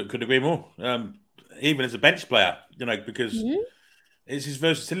 I couldn't agree more. Even as a bench player, because it's his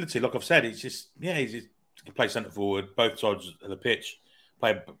versatility. Like I've said, it's just he can play centre forward, both sides of the pitch,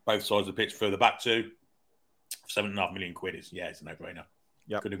 play both sides of the pitch further back too. 7.5 million quid it's a no-brainer.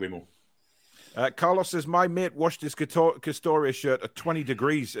 Yeah, couldn't agree more. Carlos says, my mate washed his Castoria shirt at 20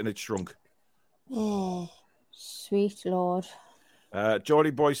 degrees and it shrunk. Oh, sweet Lord.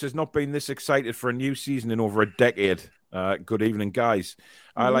 Geordie Boy says, not been this excited for a new season in over a decade. Good evening, guys.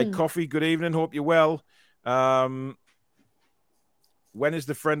 I like coffee. Good evening. Hope you're well. When is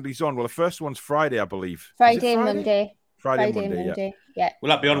the friendlies on? Well, the first one's Friday, I believe. Friday and Monday. Friday Monday, yeah. Will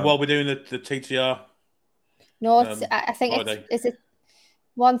that be on while we're doing the TTR? No, I think Friday. Is it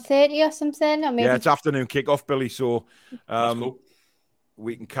 1:30 or something? Or maybe... Yeah, it's afternoon kickoff, Billy. So cool.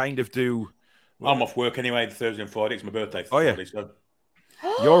 We can kind of do. I'm off work anyway, Thursday and Friday. It's my birthday. Friday, so.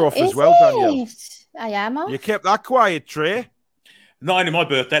 You're off as well, Danielle. I am off. You kept that quiet, Trey. Not only my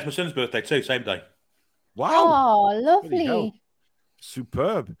birthday, it's my son's birthday too, same day. Wow. Oh, lovely.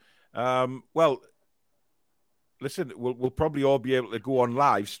 Superb. Well, listen, we'll probably all be able to go on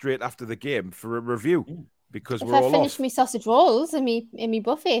live straight after the game for a review. Because we're all off. If I finish my sausage rolls and me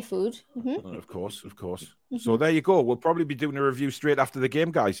buffet food. Of course. So there you go. We'll probably be doing a review straight after the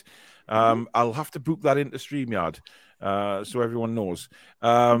game, guys. I'll have to book that into StreamYard so everyone knows.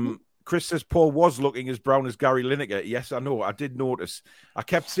 Chris says Paul was looking as brown as Gary Lineker. Yes, I know. I did notice. I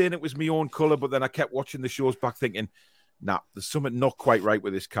kept saying it was my own colour, but then I kept watching the shows back thinking, there's something not quite right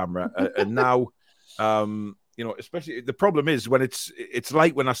with this camera. And now... especially the problem is when it's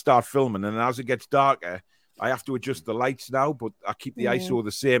light when I start filming, and as it gets darker, I have to adjust the lights now, but I keep the ISO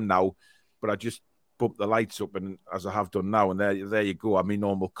the same now, but I just bump the lights up, and as I have done now, and there you go. I'm in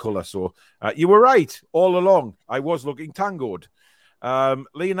normal color. So you were right all along. I was looking tangoed.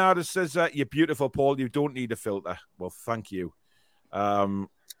 Leonardo says, you're beautiful, Paul. You don't need a filter. Well, thank you. How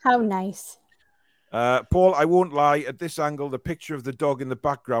nice. Paul, I won't lie. At this angle, the picture of the dog in the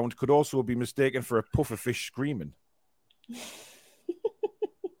background could also be mistaken for a pufferfish screaming.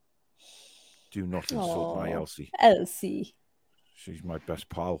 Do not insult my Elsie. Elsie. She's my best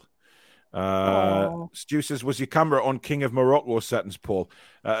pal. Stu says, was your camera on King of Morocco settings, Paul?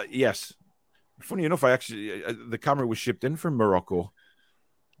 Yes. Funny enough, the camera was shipped in from Morocco.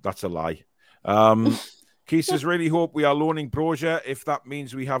 That's a lie. Keith says, really hope we are loaning Brozier if that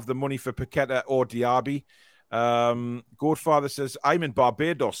means we have the money for Paqueta or Diaby. Goatfather says, I'm in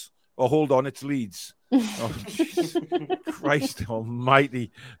Barbados. Oh, hold on, it's Leeds. Oh, Christ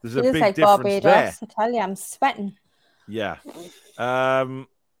almighty. There's a big difference Barbados. There. I tell you, I'm sweating. Yeah. Farhad,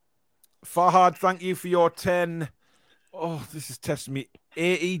 thank you for your 10. Oh, this is testing me.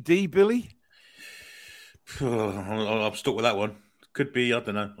 AED, Billy? I'm stuck with that one. Could be, I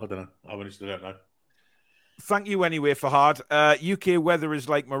don't know. I honestly don't know. Thank you anyway, Fahad. UK weather is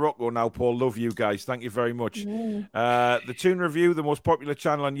like Morocco now, Paul. Love you guys. Thank you very much. The Toon Review, the most popular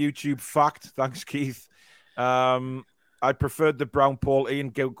channel on YouTube. Fact. Thanks, Keith. I preferred the brown Paul. Ian,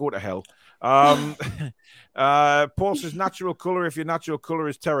 go to hell. Paul says, natural colour if your natural colour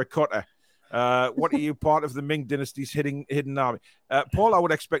is terracotta. What are you, part of the Ming Dynasty's hidden army? Paul, I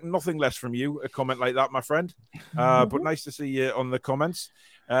would expect nothing less from you, a comment like that, my friend. But nice to see you on the comments.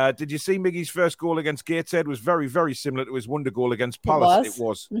 Did you see Miggy's first goal against Gateshead was very, very similar to his wonder goal against Palace? It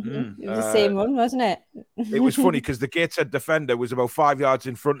was. It was the same one, wasn't it? It was funny because the Gateshead defender was about 5 yards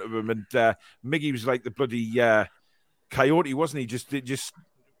in front of him, and Miggy was like the bloody coyote, wasn't he? Just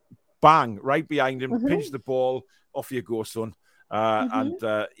bang, right behind him, pinch the ball, off you go, son. And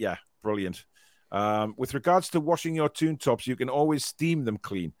yeah, brilliant. With regards to washing your tune tops, you can always steam them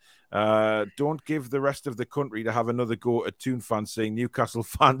clean. Don't give the rest of the country to have another go at tune fans saying Newcastle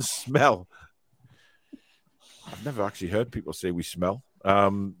fans smell. I've never actually heard people say we smell.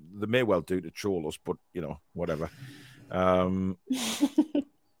 They may well do to troll us, but, you know, whatever.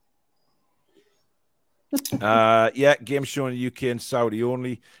 Yeah, game show in the UK and Saudi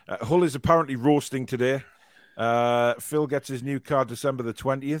only. Hull is apparently roasting today. Phil gets his new car December the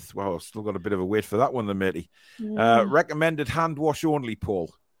 20th. Well, still got a bit of a wait for that one, then, matey. Recommended hand wash only,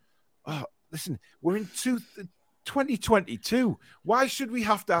 Paul. Oh, listen, we're in 2022. Why should we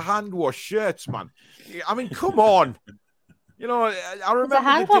have to hand wash shirts, man? I mean, come on. You know, I remember the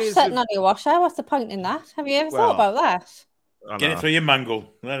hand wash sitting on your washer. What's the point in that? Have you ever thought about that? Get it through your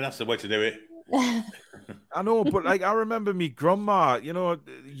mangle. Well, that's the way to do it. I know, but like I remember me grandma, you know,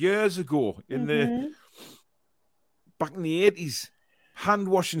 years ago back in the 80s, hand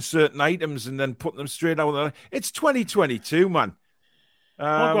washing certain items and then putting them straight out there. It's 2022, man.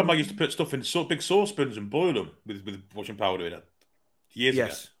 My grandma used to put stuff in big saucepans and boil them with washing powder in it years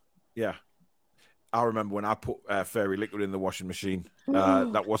ago. Yeah. I remember when I put fairy liquid in the washing machine.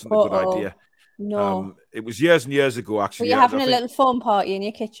 That wasn't a good idea. No. It was years and years ago, actually. Were you having a little foam party in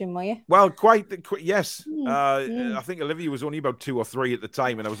your kitchen, were you? Well, yes. I think Olivia was only about 2 or 3 at the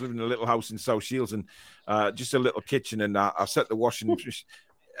time, and I was living in a little house in South Shields, and just a little kitchen, and I set the washing.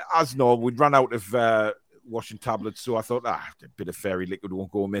 As normal, we'd run out of washing tablets, so I thought, a bit of fairy liquid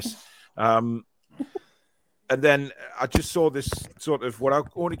won't go amiss. And then I just saw this sort of what I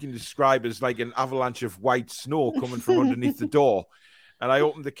only can describe as like an avalanche of white snow coming from underneath the door. And I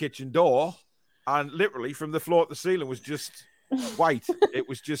opened the kitchen door, and literally from the floor to the ceiling was just white. It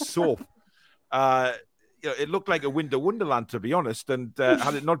was just soap. You know, it looked like a winter wonderland, to be honest. And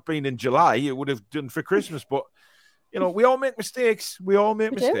had it not been in July, it would have done for Christmas. But, you know, we all make mistakes. We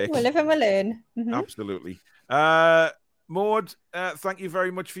live and we learn. Absolutely. Maud, thank you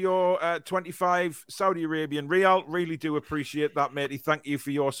very much for your 25 Saudi Arabian Riyal. Really do appreciate that, matey. Thank you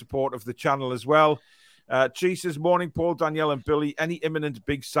for your support of the channel as well. Chi says, morning, Paul, Danielle and Billy. Any imminent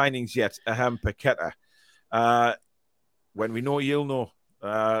big signings yet? Paqueta. When we know, you'll know.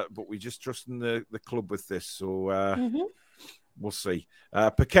 But we just trust in the club with this. So we'll see.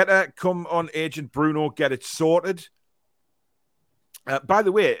 Paqueta, come on, Agent Bruno, get it sorted. By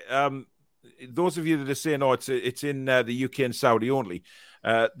the way, those of you that are saying, it's in the UK and Saudi only,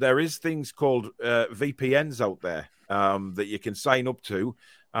 there is things called VPNs out there that you can sign up to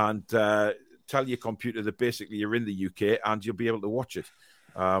and tell your computer that basically you're in the UK and you'll be able to watch it.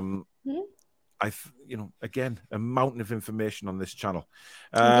 Again, a mountain of information on this channel.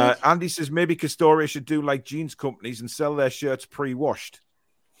 Andy says maybe Castoria should do like jeans companies and sell their shirts pre-washed.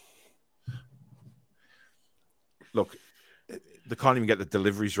 Look, they can't even get the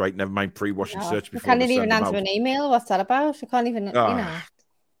deliveries right. Never mind pre-wash and search before. Can't even answer an email. What's that about? I can't even.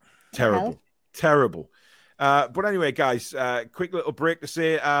 Terrible. But anyway, guys, quick little break to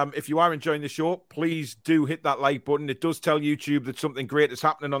say, if you are enjoying the show, please do hit that like button. It does tell YouTube that something great is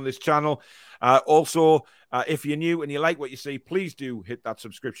happening on this channel. Also, if you're new and you like what you see, please do hit that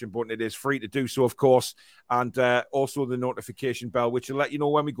subscription button. It is free to do so, of course. And also the notification bell, which will let you know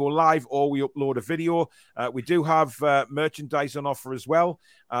when we go live or we upload a video. We do have merchandise on offer as well.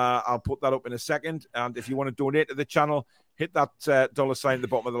 I'll put that up in a second. And if you want to donate to the channel, hit that $sign at the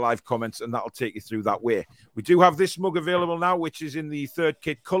bottom of the live comments, and that'll take you through that way. We do have this mug available now, which is in the third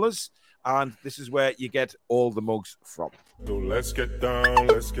kit colors, and this is where you get all the mugs from. So let's get down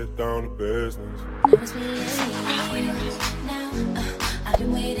to business. I've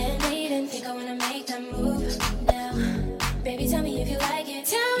been waiting, think I wanna make that move now. Baby, tell me if you like it.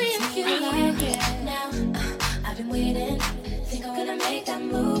 Tell me if you like it now. I've been waiting, think I'm gonna make that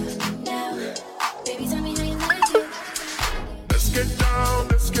move now. Baby, tell me how you like it. Let's get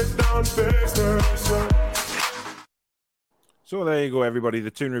down to business. So there you go, everybody, the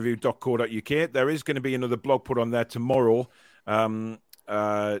toonreview.co.uk. There is going to be another blog put on there tomorrow.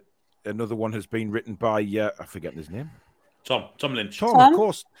 Another one has been written by, I'm forgetting his name. Tom Lynch. Tom, of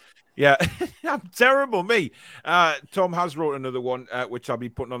course. Yeah, I'm terrible, me. Tom has wrote another one, which I'll be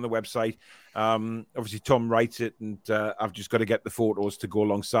putting on the website. Obviously, Tom writes it, and I've just got to get the photos to go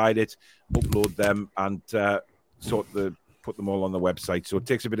alongside it, upload them, and put them all on the website. So it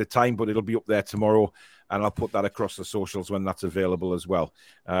takes a bit of time, but it'll be up there tomorrow, and I'll put that across the socials when that's available as well.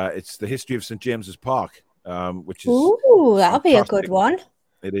 It's the history of St. James's Park, which is... Ooh, that'll be a good one.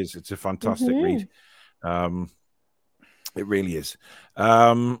 It is. It's a fantastic read. It really is.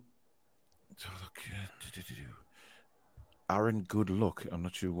 Aaron Good Luck. I'm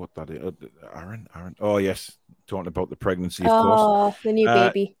not sure what that is. Aaron. Oh, yes. Talking about the pregnancy, of course. Oh, the new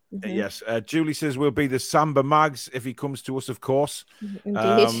baby. Mm-hmm. Yes. Julie says we'll be the Samba Mags if he comes to us, of course.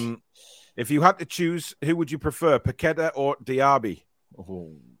 Indeed. If you had to choose, who would you prefer, Paqueta or Diaby?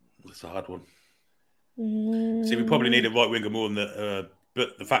 Oh, that's a hard one. See, we probably need a right winger more than that.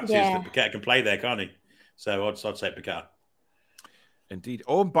 But the fact is that Paqueta can play there, can't he? So I'd say Paqueta. Indeed.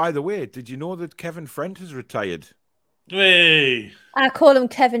 Oh, and by the way, did you know that Kevin Friend has retired? Hey. I call him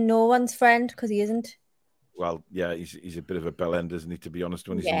Kevin No One's friend because he isn't. Well, yeah, he's a bit of a bell end, isn't he, to be honest,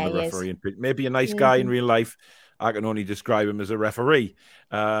 when he's on the referee. Maybe a nice guy in real life. I can only describe him as a referee.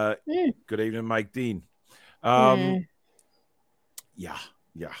 Good evening, Mike Dean. We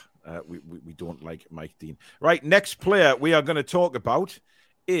don't like Mike Dean. Right, next player we are going to talk about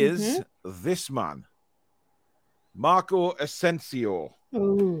is this man, Marco Asensio.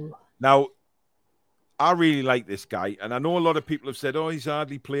 Ooh. Now, I really like this guy, and I know a lot of people have said, "Oh, he's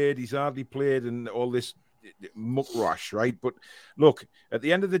hardly played," and all this muck rush, right? But look, at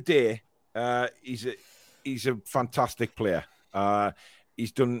the end of the day, he's a fantastic player.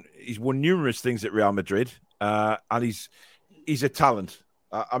 He's won numerous things at Real Madrid, and he's a talent.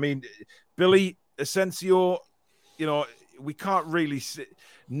 I mean, Billy Asensio, we can't really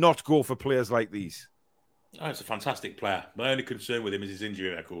not go for players like these. Oh, it's a fantastic player. My only concern with him is his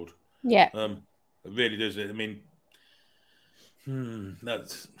injury record. Yeah. It really does. I mean, for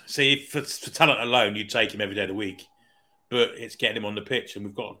talent alone, you'd take him every day of the week. But it's getting him on the pitch, and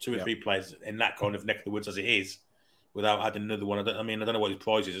we've got 2 or 3 players in that kind of neck of the woods as it is, without adding another one. I don't know what his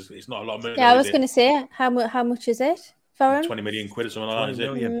price is. It's not a lot of money. Yeah, I was going to say, how much is it for him? 20 million quid or something like that,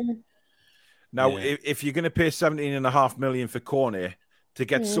 is it? Now, if you're going to pay 17.5 million for Cornet to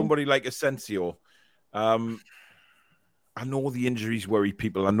get somebody like Asensio, I know the injuries worry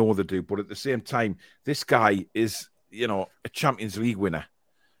people. I know they do. But at the same time, this guy is, a Champions League winner.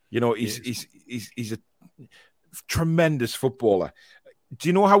 He's a tremendous footballer. Do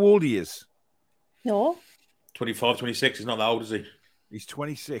you know how old he is? No. 25, 26. He's not that old, is he? He's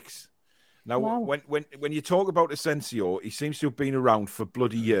 26. Now, when you talk about Asensio, he seems to have been around for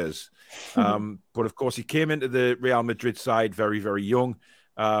bloody years. But, of course, he came into the Real Madrid side very, very young,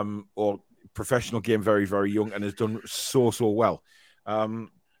 or professional game very, very young, and has done so well. A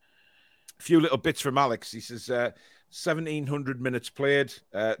few little bits from Alex. He says 1,700 minutes played,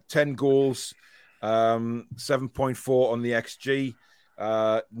 10 goals, 7.4 on the XG,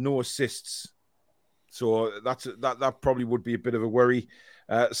 no assists. So that probably would be a bit of a worry.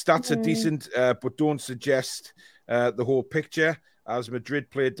 Stats are decent, but don't suggest the whole picture, as Madrid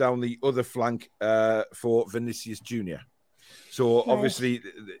played down the other flank for Vinicius Jr. So obviously,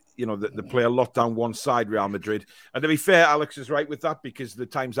 the play a lot down one side, Real Madrid. And to be fair, Alex is right with that, because the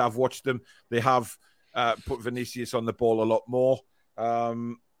times I've watched them, they have put Vinicius on the ball a lot more.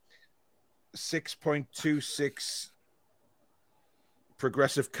 6.26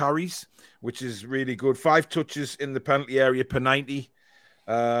 progressive carries, which is really good. 5 touches in the penalty area per 90.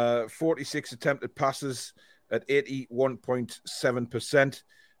 46 attempted passes at 81.7%.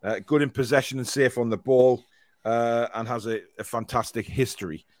 Good in possession and safe on the ball, and has a fantastic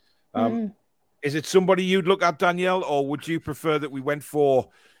history. Is it somebody you'd look at, Danielle, or would you prefer that we went for,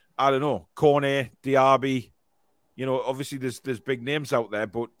 I don't know, Cornet, Diaby? Obviously there's big names out there,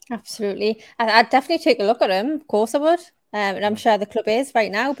 but absolutely, I'd definitely take a look at him. Of course I would, and I'm sure the club is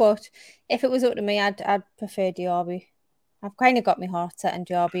right now. But if it was up to me, I'd prefer Diaby. I've kind of got my heart set on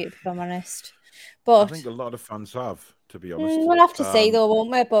Diaby, if I'm honest. But I think a lot of fans have, to be honest. We'll have to see though,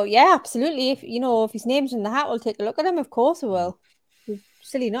 won't we? But yeah, absolutely. If his name's in the hat, we'll take a look at him. Of course we will.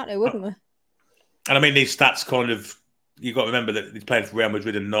 Silly not to, wouldn't we? And I mean, these stats you've got to remember that he's playing for Real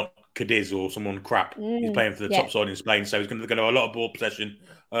Madrid and not Cadiz or someone crap. He's playing for the top side in Spain, so he's going to have a lot of ball possession.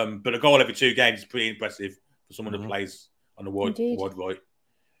 But a goal every 2 games is pretty impressive for someone who plays on the wide right.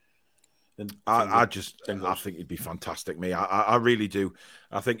 I think he'd be fantastic, mate. I really do.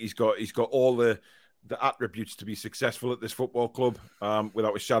 I think he's got all the attributes to be successful at this football club,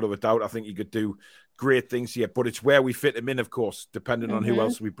 without a shadow of a doubt. I think he could do great things here, but it's where we fit him in, of course, depending on who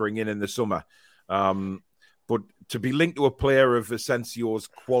else we bring in the summer. But to be linked to a player of Asensio's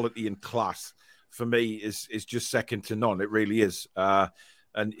quality and class, for me, is just second to none. It really is.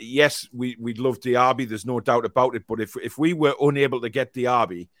 And yes, we'd love Diaby. There's no doubt about it. But if we were unable to get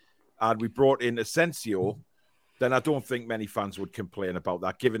Diaby and we brought in Asensio, then I don't think many fans would complain about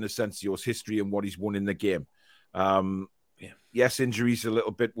that, given Asensio's history and what he's won in the game. Yes, injuries a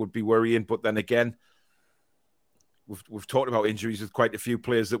little bit would be worrying, but then again, we've talked about injuries with quite a few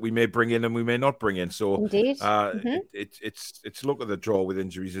players that we may bring in and we may not bring in. So indeed, it's luck of the draw with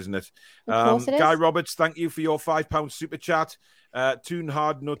injuries, isn't it? Of course it is. Guy Roberts, thank you for your £5 super chat. Toon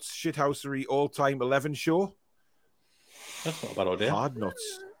Hard Nuts Shithousery all-time 11 show. That's not a bad idea. Hard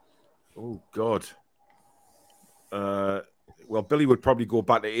Nuts. Oh God. Well, Billy would probably go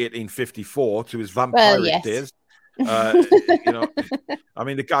back to 1854 to his vampiric days. I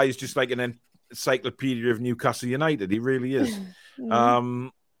mean, the guy is just like an encyclopedia of Newcastle United. He really is.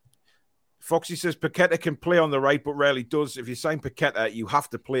 Foxy says Paqueta can play on the right, but rarely does. If you sign Paqueta, you have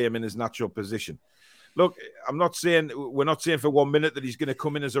to play him in his natural position. Look, we're not saying for 1 minute that he's going to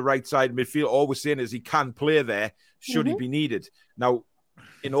come in as a right side midfield. All we're saying is he can play there should he be needed. Now,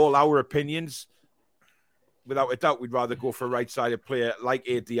 in all our opinions, without a doubt, we'd rather go for a right-sided player like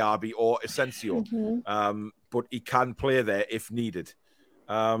a Diaby or Asensio. But he can play there if needed.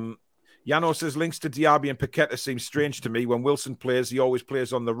 Yano says links to Diaby and Paqueta seem strange to me. When Wilson plays, he always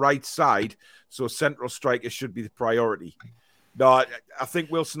plays on the right side, so central striker should be the priority. No, I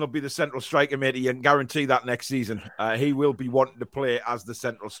think Wilson will be the central striker, matey, and guarantee that next season. He will be wanting to play as the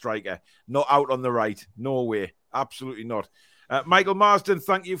central striker, not out on the right. No way. Absolutely not. Michael Marsden,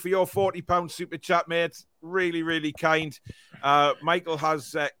 thank you for your £40 super chat, mate. Really, really kind. Michael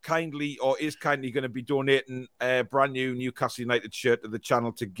has is kindly going to be donating a brand new Newcastle United shirt to the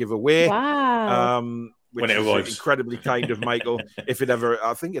channel to give away. Wow. Which is incredibly kind of Michael. If it ever,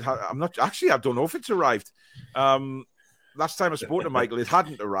 I think it had, I don't know if it's arrived. Last time I spoke to Michael, it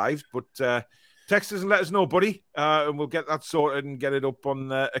hadn't arrived, but text us and let us know, buddy. And we'll get that sorted and get it up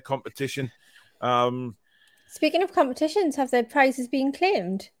on a competition. Speaking of competitions, have their prizes been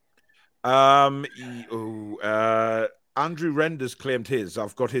claimed? Andrew Renders claimed his.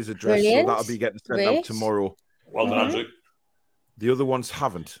 I've got his address, so that'll be getting sent out tomorrow. Well done, Andrew. The other ones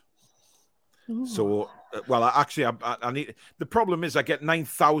haven't. Ooh. So, I need. The problem is I get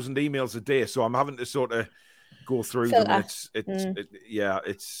 9,000 emails a day, so I'm having to sort of go through them. It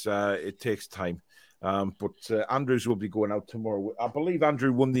takes time. But Andrews will be going out tomorrow. I believe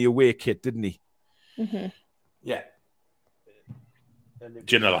Andrew won the away kit, didn't he? Mm-hmm. Yeah.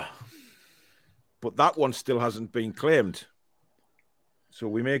 Ginola. But that one still hasn't been claimed. So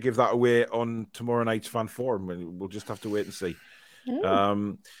we may give that away on tomorrow night's fan forum. We'll just have to wait and see.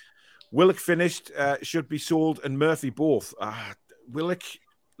 Willock finished, should be sold, and Murphy both. Willock,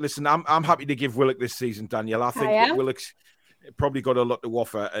 listen, I'm happy to give Willock this season, Danielle. I think Willock's probably got a lot to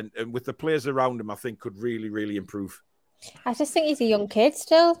offer. And with the players around him, I think could really, really improve. I just think he's a young kid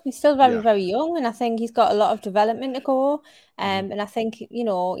still. He's still very, very young. And I think he's got a lot of development to go. And I think,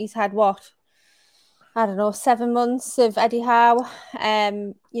 he's had 7 months of Eddie Howe.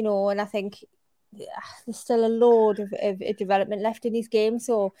 And I think there's still a load of development left in his game.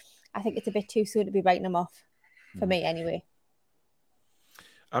 So I think it's a bit too soon to be writing him off, for me anyway.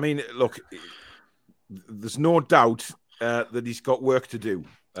 I mean, look, there's no doubt that he's got work to do.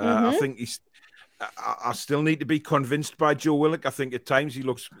 I think I still need to be convinced by Joe Willock. I think at times he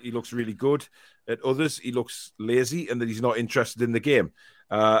looks really good. At others, he looks lazy and that he's not interested in the game.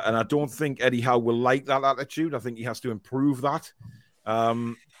 And I don't think Eddie Howe will like that attitude. I think he has to improve that.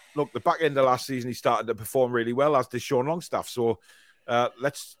 Look, the back end of last season, he started to perform really well, as did Sean Longstaff. So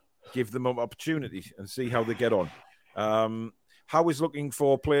let's give them an opportunity and see how they get on. Howe is looking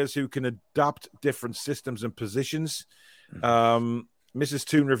for players who can adapt different systems and positions. Mrs.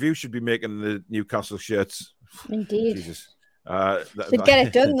 Toon Review should be making the Newcastle shirts. Indeed. Jesus. Should get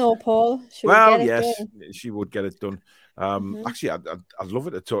it done, though, Paul. She would get it done. Actually, I'd love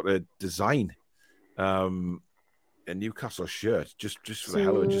it to sort of design a Newcastle shirt just for the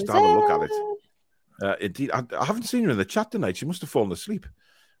hell of it, just to have a look at it. Indeed, I haven't seen her in the chat tonight. She must have fallen asleep.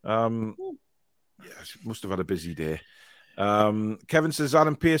 She must have had a busy day. Kevin says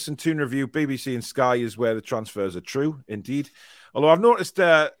Adam Pearson, Toon Review, BBC and Sky is where the transfers are true. Indeed. Although I've noticed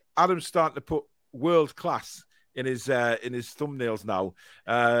Adam's starting to put world class in his thumbnails now.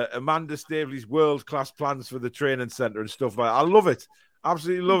 Amanda Staveley's world class plans for the training centre and stuff like that. I love it.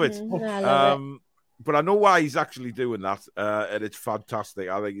 Absolutely love it. I love it. But I know why he's actually doing that, and it's fantastic.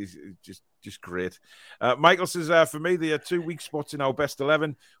 I think he's just great. Michael says, for me, there are 2 weak spots in our best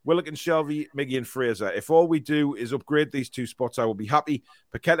 11. Willock and Shelvey, Miggy and Fraser. If all we do is upgrade these 2 spots, I will be happy.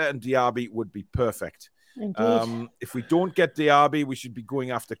 Paqueta and Diaby would be perfect. If we don't get Diaby, we should be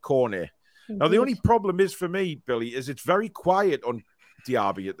going after Cornet. Now, the only problem is for me, Billy, is it's very quiet on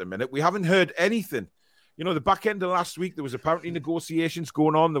Diaby at the minute. We haven't heard anything. The back end of last week, there was apparently negotiations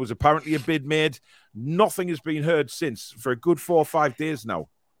going on. There was apparently a bid made. Nothing has been heard since for a good 4 or 5 days now.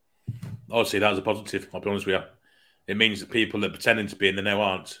 I'll see that as a positive. I'll be honest with you. It means that people that are pretending to be in the know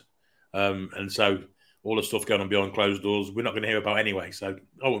aren't. And so all the stuff going on behind closed doors, we're not going to hear about anyway. So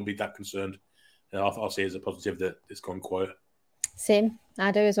I wouldn't be that concerned. I'll see it as a positive that it's gone quiet. Same,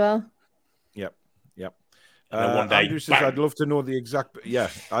 I do as well. Yep. One day, Andrew says, "I'd love to know the exact." Yeah,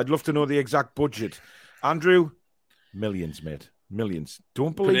 I'd love to know the exact budget. Andrew, millions, mate, millions.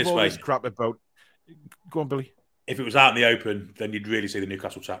 Don't believe all this crap about. Go on, Billy. If it was out in the open, then you'd really see the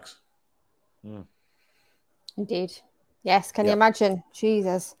Newcastle tax. Indeed. Yes. Can you imagine?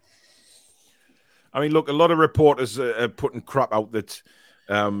 Jesus. I mean, look, a lot of reporters are putting crap out that,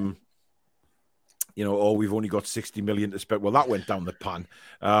 we've only got 60 million to spend. Well, that went down the pan.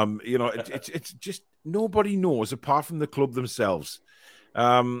 It's just nobody knows apart from the club themselves.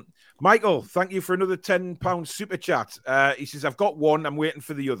 Michael, thank you for another £10 super chat. He says, I've got one. I'm waiting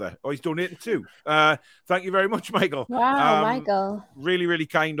for the other. Oh, he's donating two. Thank you very much, Michael. Wow, Michael. Really, really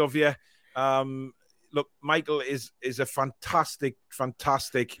kind of you. Look, Michael is a fantastic,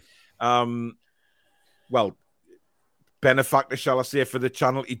 benefactor, shall I say, for the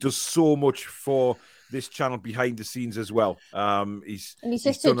channel. He does so much for this channel behind the scenes as well. He's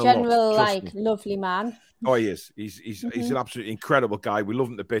just a general, lovely man. Oh, he is. He's an absolutely incredible guy. We love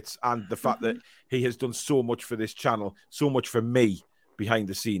him to bits. And the fact that he has done so much for this channel, so much for me behind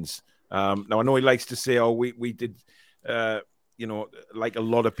the scenes. Now, I know he likes to say, we did, like a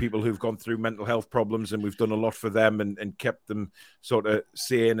lot of people who've gone through mental health problems, and we've done a lot for them and kept them sort of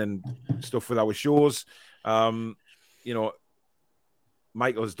sane and stuff with our shows.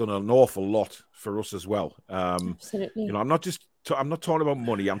 Michael has done an awful lot for us as well. Absolutely. I'm not talking about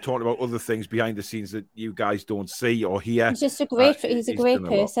money. I'm talking about other things behind the scenes that you guys don't see or hear. He's just he's a great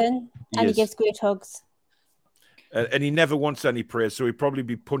person, and he gives great hugs. And he never wants any praise, so he'd probably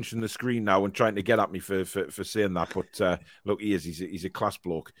be punching the screen now and trying to get at me for saying that. But look, he is. He's a class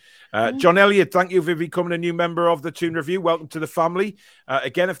bloke. John Elliott, thank you for becoming a new member of the Toon Review. Welcome to the family.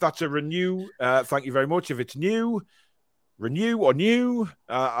 Again, if that's a renew, thank you very much. If it's renew or new,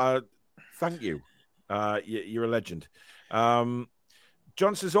 thank you. You're a legend.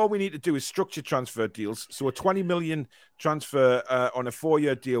 John says all we need to do is structure transfer deals. So a 20 million transfer on a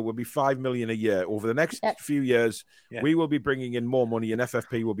 4-year deal will be 5 million a year. Over the next few years, we will be bringing in more money, and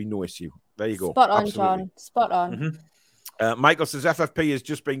FFP will be no issue. There you go. Spot on, John. Spot on. Michael says FFP is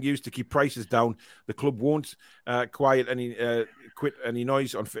just being used to keep prices down. The club won't quit any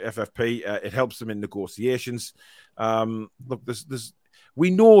noise on FFP. It helps them in negotiations. Look, we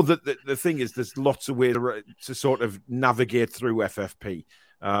know that the thing is there's lots of ways to sort of navigate through FFP.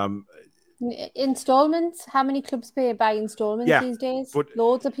 Installments. How many clubs pay by installments these days?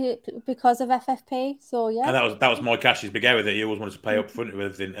 Loads of people because of FFP. So and that was Mike Ash's big area that he always wanted to pay up front with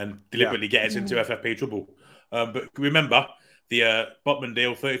everything and deliberately get us into FFP trouble. But remember, the Botman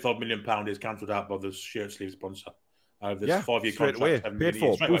deal, £35 million is cancelled out by the shirt sleeve sponsor. There's 5-year contract. Paid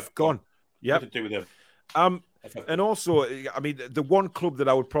for. Poof, gone. Yeah. To do with them. And also, I mean, the one club that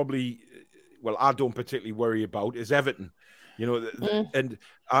I would probably, I don't particularly worry about is Everton. My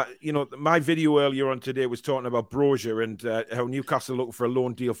video earlier on today was talking about Brozier and how Newcastle looking for a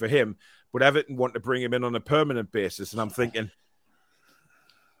loan deal for him, but Everton want to bring him in on a permanent basis. And I'm thinking,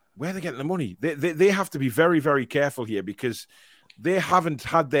 where are they getting the money? They have to be very, very careful here because they haven't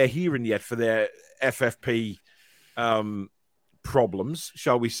had their hearing yet for their FFP problems,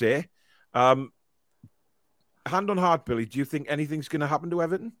 shall we say. Hand on heart, Billy, do you think anything's going to happen to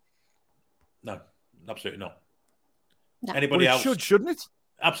Everton? No, absolutely not. No. Anybody else? Shouldn't it?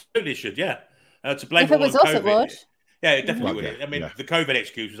 Absolutely should, yeah. To blame if it was us, it would. Yeah, it definitely would. I mean, the COVID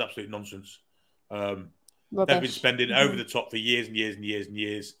excuse was absolute nonsense. They've been spending over the top for years and years and years and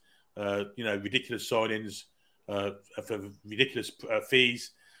years. Ridiculous signings for ridiculous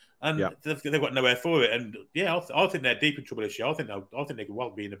fees. And they've got nowhere for it. And I think they're deep in trouble this year. I think they could well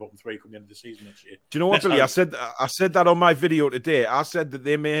be in the bottom 3 come the end of the season next year. Do you know what, Billy? I said that on my video today. I said that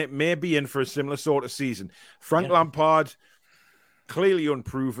they may be in for a similar sort of season. Frank Lampard, clearly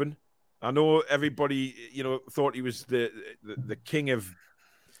unproven. I know everybody, thought he was the king of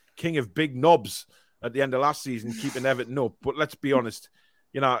big knobs at the end of last season, keeping Everton up. But let's be honest,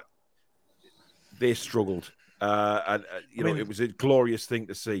 they struggled. It was a glorious thing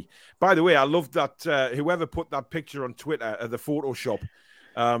to see. By the way, I love that whoever put that picture on Twitter of the Photoshop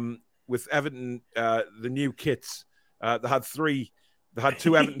with Everton, the new kits. They had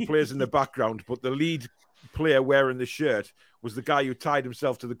 2 Everton players in the background, but the lead player wearing the shirt was the guy who tied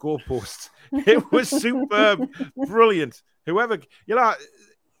himself to the goalpost. It was superb, brilliant.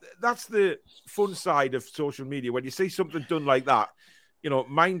 That's the fun side of social media. When you see something done like that,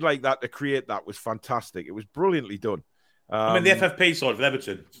 mind like that to create that was fantastic. It was brilliantly done. The FFP side of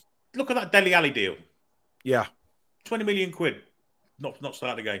Everton. Look at that Dele Alli deal. Yeah. 20 million quid. Not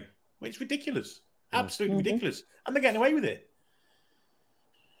start the game. It's ridiculous. Absolutely ridiculous. And they're getting away with it.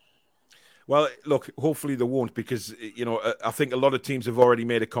 Well, look, hopefully they won't, because, I think a lot of teams have already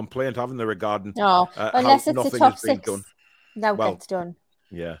made a complaint, haven't they, regarding unless how it's nothing the top has been 6 done. now gets done.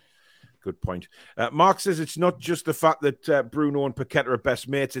 Yeah, good point. Mark says it's not just the fact that Bruno and Paqueta are best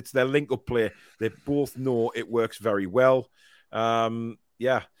mates, it's their link-up play. They both know it works very well.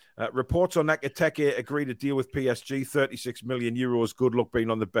 Reports on Ekitike agreed to deal with PSG, 36 million euros. Good luck being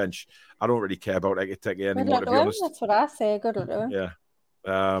on the bench. I don't really care about Ekitike anymore, to be honest. That's what I say. Good luck to him. Yeah.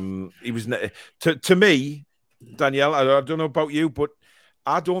 He was to me, Danielle, I don't know about you, but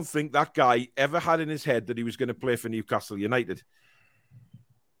I don't think that guy ever had in his head that he was going to play for Newcastle United.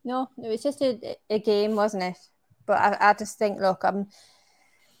 No, it was just a game, wasn't it? But I just think, look, I'm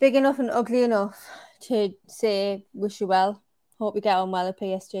big enough and ugly enough to say wish you well. Hope you get on well at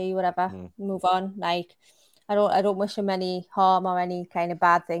PSG, whatever. Move on. Like, I don't wish him any harm or any kind of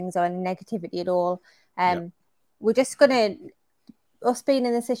bad things or any negativity at all. We're just gonna, us being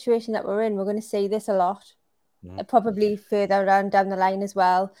in the situation that we're in, we're gonna see this a lot. Probably further down the line as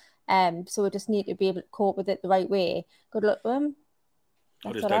well. So we just need to be able to cope with it the right way. Good luck to him.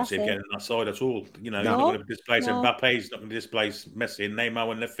 I just don't see him getting on that side at all. He's not going to displace Mbappe. He's not going to displace Messi and Neymar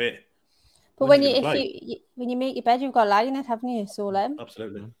when they're fit. But when you make your bed, you've got a lie in it, haven't you? So let him.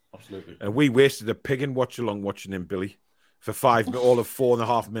 Absolutely. And we wasted a pig and watch along watching him, Billy, for all of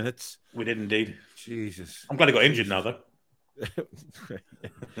 4.5 minutes. We did indeed. Jesus. I'm glad he got injured now, though.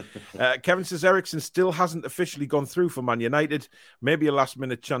 Kevin says Eriksen still hasn't officially gone through for Man United. Maybe a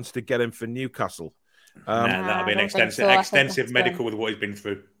last-minute chance to get him for Newcastle. That'll be an extensive medical with what he's been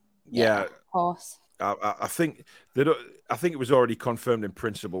through. Yeah, of course. I think it was already confirmed in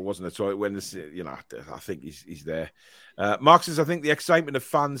principle, wasn't it? So when this, I think he's there. Mark says, I think the excitement of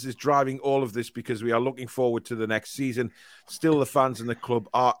fans is driving all of this because we are looking forward to the next season. Still, the fans and the club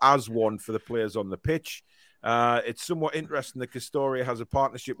are as one for the players on the pitch. It's somewhat interesting that Castoria has a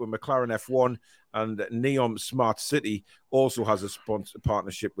partnership with McLaren F1, and Neom Smart City also has a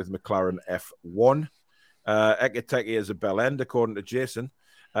partnership with McLaren F1. Ekitike is a bell end, according to Jason.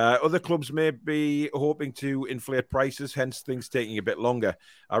 Other clubs may be hoping to inflate prices, hence things taking a bit longer.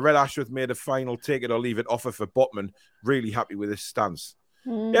 I read Ashworth made a final take it or leave it offer for Botman. Really happy with his stance.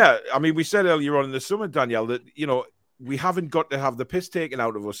 Yeah, I mean, we said earlier on in the summer, Danielle, that, we haven't got to have the piss taken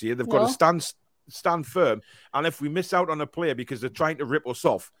out of us here. They've got to stand firm. And if we miss out on a player because they're trying to rip us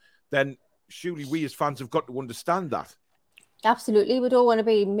off, then surely we as fans have got to understand that. Absolutely. We don't want to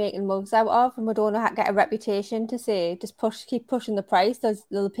be making mugs out of, and we don't want to get a reputation to say, just keep pushing the price.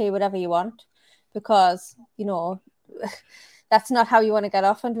 They'll pay whatever you want, because, that's not how you want to get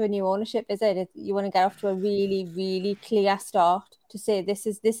off under a new ownership, is it? You want to get off to a really, really clear start to say, this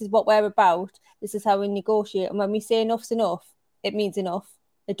is what we're about. This is how we negotiate. And when we say enough's enough, it means enough.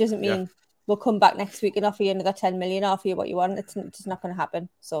 It doesn't mean we'll come back next week and offer you another 10 million, offer you what you want. It's just not going to happen.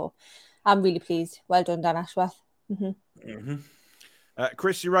 So I'm really pleased. Well done, Dan Ashworth.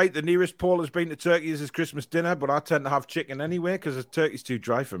 Chris, you're right. The nearest Paul has been to Turkey is his Christmas dinner, but I tend to have chicken anyway because the turkey's too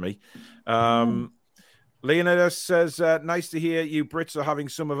dry for me. Leonidas says, nice to hear you Brits are having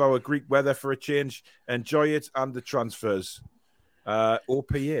some of our Greek weather for a change. Enjoy it and the transfers.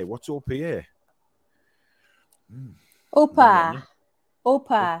 OPA. What's OPA? Opa.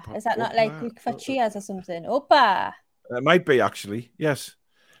 Is that not like Greek for cheers or something? Opa. It might be, actually. Yes.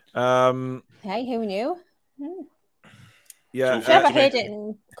 Hey, who knew? Yeah. I've never heard it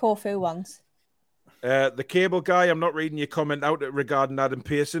in Corfu once. The cable guy, I'm not reading your comment out regarding Adam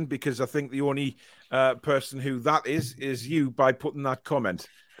Pearson, because I think the only person who that is you by putting that comment.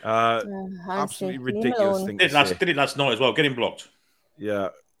 Absolutely ridiculous thing. Did it last night as well. Get him blocked. Yeah.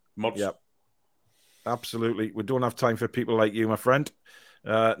 Mods. Yeah. Absolutely. We don't have time for people like you, my friend.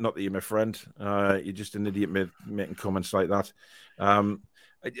 Not that you're my friend. You're just an idiot making comments like that.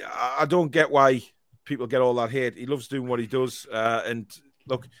 I don't get why people get all that hate. He loves doing what he does. And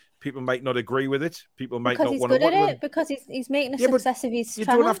look, people might not agree with it. People might not want to watch him. Because he's making a success of his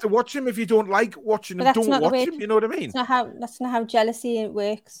channel. You don't have to watch him if you don't like watching him. Don't watch him. You know what I mean? That's not how jealousy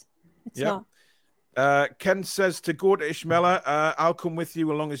works. It's not. Ken says to go to Ishmael, I'll come with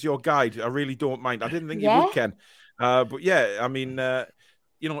you along as your guide. I really don't mind. I didn't think you would, Ken. But yeah, I mean,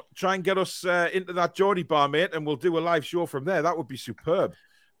 try and get us into that Geordie bar, mate, and we'll do a live show from there. That would be superb.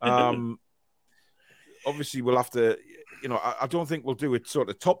 Obviously, we'll have to, I don't think we'll do it sort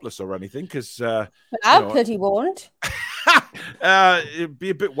of topless or anything, because... but I bloody won't. It'd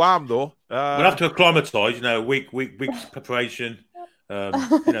be a bit warm, though. We'll have to acclimatise, week's preparation,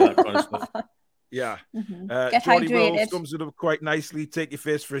 that kind of stuff. Yeah. Get Johnny hydrated. Will sums it up quite nicely. Take your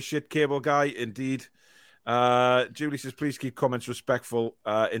face for a shit, cable guy. Indeed. Julie says, please keep comments respectful.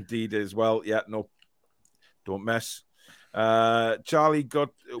 Indeed as well. Yeah, Don't mess. Charlie got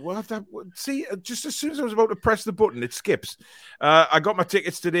see, just as soon as I was about to press the button, it skips. I got my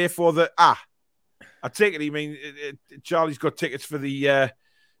tickets today for the I take it. You mean Charlie's got tickets for the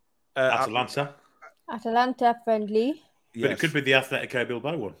Atalanta friendly. Yes. But it could be the Atletico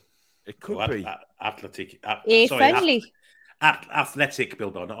Bilbao one. It could be Athletic. Friendly. Athletic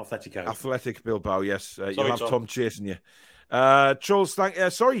Bilbao, not Atletico. Athletic Bilbao, yes. You'll have Tom chasing you. Trolls,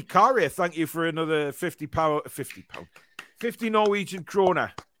 Kari, thank you for another 50 Norwegian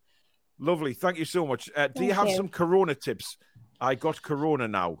kroner. Lovely, thank you so much. Do you have some Corona tips? I got Corona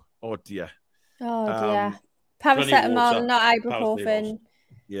now. Oh dear. Paracetamol, not ibuprofen.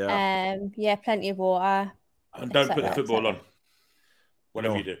 Yeah. Plenty of water. And don't put the football on.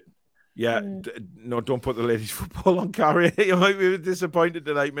 Whatever you do. Yeah, no, don't put the ladies' football on, Carrie. You might be disappointed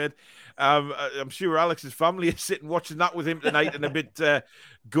tonight, mate. I'm sure Alex's family is sitting watching that with him tonight and a bit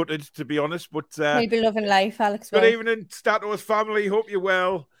gutted, to be honest. But he'll be loving life, Alex. Good evening, Statos family. Hope you're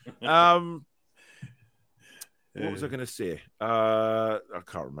well. What was I going to say? I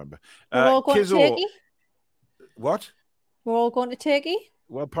can't remember. We're all going to Turkey. What? We're all going to Turkey.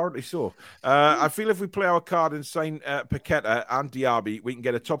 Well, apparently so. I feel if we play our card and sign Paqueta and Diaby, we can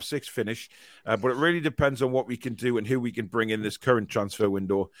get a top 6 finish. But it really depends on what we can do and who we can bring in this current transfer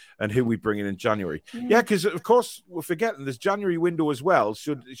window and who we bring in January. Yeah, because, of course, we're forgetting this January window as well.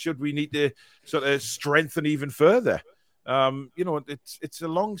 Should we need to sort of strengthen even further? It's a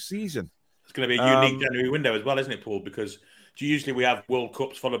long season. It's going to be a unique January window as well, isn't it, Paul? Because usually we have World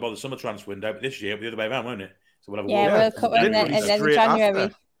Cups followed by the summer transfer window, but this year it'll be the other way around, won't it? So we'll have World Cup and then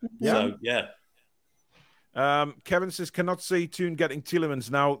January. Kevin says, cannot see Toon getting Tielemans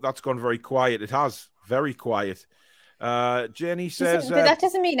now. That's gone very quiet. It has. Very quiet. Jenny says... But that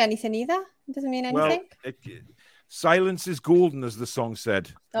doesn't mean anything either. It doesn't mean anything. Well, silence is golden, as the song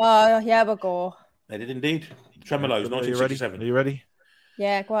said. Oh, here we go. They did indeed. Tremolos, 1967. Are you ready?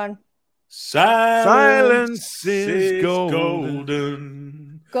 Yeah, go on. Silence is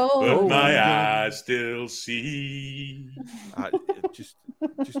golden. But my eyes still see. Just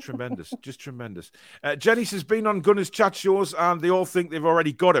tremendous. Just tremendous. Jenny says, been on Gunners chat shows and they all think they've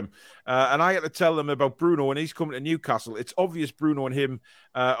already got him. And I had to tell them about Bruno and he's coming to Newcastle. It's obvious Bruno and him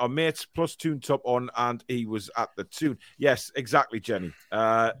are mates plus Toon top on and he was at the Toon. Yes, exactly, Jenny.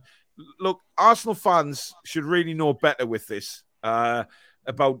 Look, Arsenal fans should really know better with this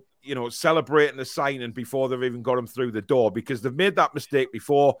about celebrating the signing before they've even got him through the door because they've made that mistake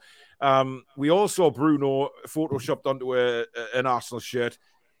before. We all saw Bruno photoshopped onto an Arsenal shirt.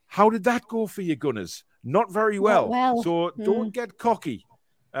 How did that go for you, Gunners? Not very well. So don't get cocky.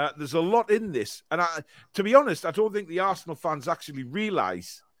 There's a lot in this. And to be honest, I don't think the Arsenal fans actually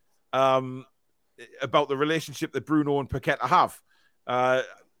realise about the relationship that Bruno and Paqueta have.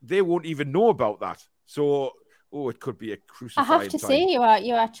 They won't even know about that. So... it could be a crucifying I have to say, you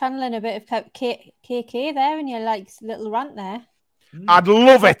are channeling a bit of KK there in your little rant there. I'd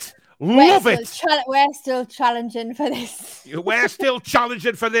love it. Love it. We're still challenging for this. We're still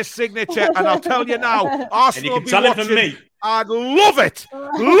challenging for this signature. And I'll tell you now, Arsenal and you can tell it from me. I'd love it.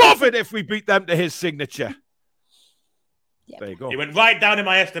 Love it if we beat them to his signature. Yep. There you go. He went right down in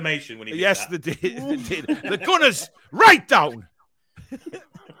my estimation when he did that. They did. The Gunners, right down.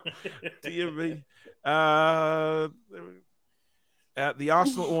 Dear me. The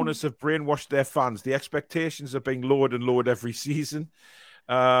Arsenal owners have brainwashed their fans. The expectations are being lowered and lowered every season.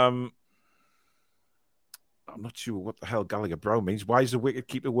 I'm not sure what the hell Gallagher Brown means. Why is the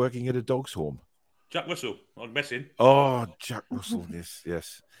wicket-keeper working at a dog's home? Jack Russell. I'm messing. Oh, Jack Russell.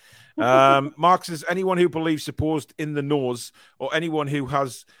 yes. Mark says, anyone who believes supposed in the nose or anyone who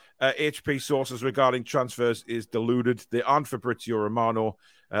has HP sources regarding transfers is deluded. They aren't Fabrizio Romano.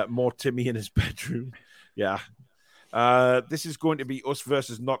 More Timmy in his bedroom. Yeah. This is going to be us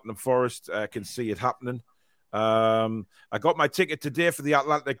versus Nottingham Forest. I can see it happening. I got my ticket today for the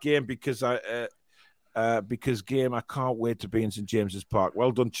Atlanta game because I can't wait to be in St. James's Park.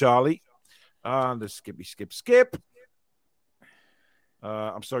 Well done, Charlie. And the skip.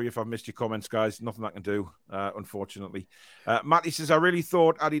 I'm sorry if I've missed your comments, guys. Nothing I can do, unfortunately. Matty says, I really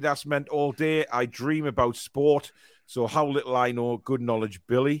thought Adidas meant all day. I dream about sport. So how little I know, good knowledge,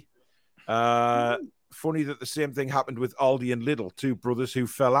 Billy. Funny that the same thing happened with Aldi and Lidl, two brothers who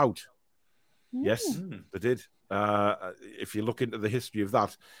fell out. Yes, they did. If you look into the history of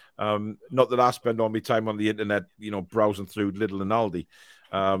that, not that I spend all my time on the internet, browsing through Lidl and Aldi.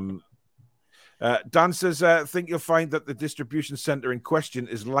 Dan says, think you'll find that the distribution centre in question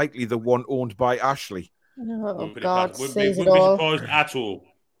is likely the one owned by Ashley. Oh, God, wouldn't be surprised at all.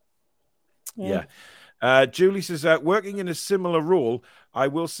 Yeah. Julie says, working in a similar role, I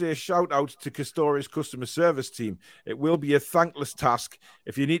will say a shout out to Castoria's customer service team. It will be a thankless task.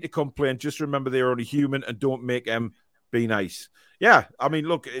 If you need to complain, just remember they're only human and don't make them be nice. Yeah, I mean,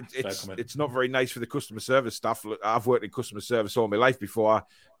 look, it's not very nice for the customer service staff. Look, I've worked in customer service all my life before I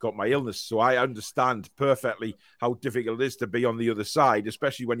got my illness, so I understand perfectly how difficult it is to be on the other side,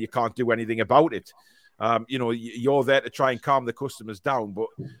 especially when you can't do anything about it. You're there to try and calm the customers down, but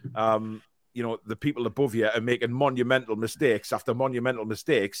the people above you are making monumental mistakes after monumental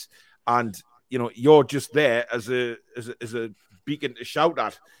mistakes, and you're just there as a beacon to shout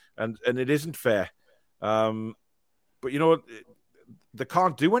at, and it isn't fair. But they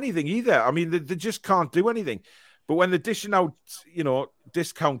can't do anything either. I mean, they just can't do anything. But when they're dishing out,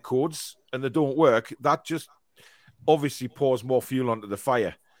 discount codes and they don't work, that just obviously pours more fuel onto the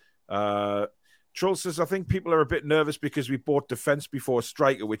fire. Troll says, I think people are a bit nervous because we bought defense before a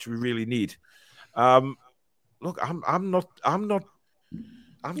striker, which we really need. Look, I'm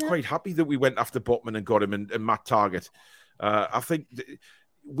quite happy that we went after Botman and got him and Matt Targett. I think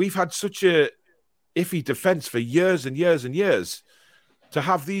we've had such a iffy defense for years and years and years. To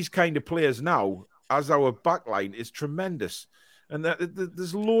have these kind of players now as our backline is tremendous. And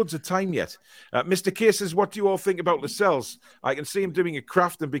there's loads of time yet. Mr. K says, what do you all think about Lascelles? I can see him doing a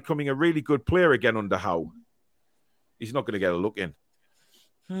craft and becoming a really good player again under Howe. He's not going to get a look in.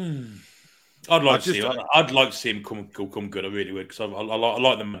 I'd like to see him come good. I really would, because I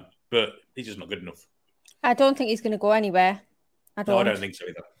like them, but he's just not good enough. I don't think he's going to go anywhere. I don't think so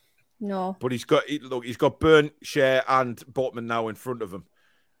either. No. But he's got Burn, Share, and Botman now in front of him.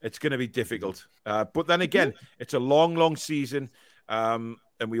 It's going to be difficult. But then again, it's a long, long season. And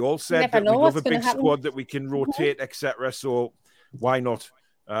we all said that we love a big squad that we can rotate, etc. So why not?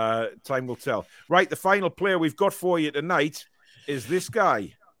 Time will tell. Right, the final player we've got for you tonight is this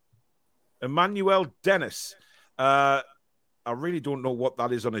guy, Emmanuel Dennis. I really don't know what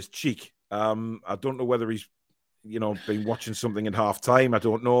that is on his cheek. I don't know whether he's been watching something at half time. I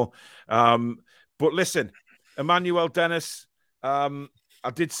don't know. But listen, Emmanuel Dennis, I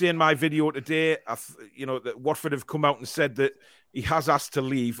did say in my video today, that Watford have come out and said that he has asked to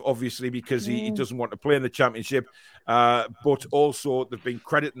leave, obviously, because he doesn't want to play in the Championship. But also they've been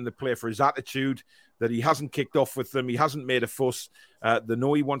crediting the player for his attitude, that he hasn't kicked off with them. He hasn't made a fuss. They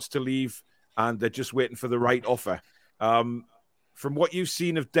know he wants to leave, and they're just waiting for the right offer. From what you've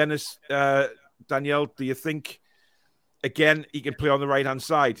seen of Dennis, Danielle, do you think, again, he can play on the right-hand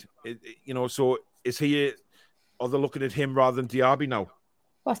side? So is he... Are they looking at him rather than Diaby now?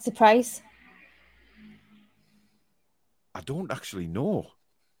 What's the price? I don't actually know.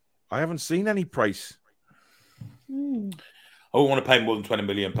 I haven't seen any price. I wouldn't want to pay more than £20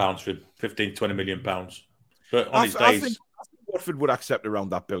 million for him, 15, £20 million. But on his days... I think Watford would accept around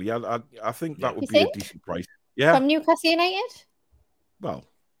that, Bill. Yeah, I think that would be a decent price. Yeah. From Newcastle United? Well,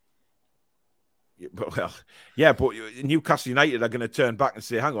 yeah, but Newcastle United are going to turn back and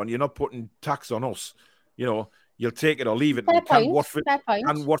say, hang on, you're not putting tax on us. You'll take it or leave it. Can Watford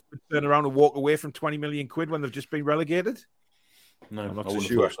turn around and walk away from 20 million quid when they've just been relegated? No, I'm not so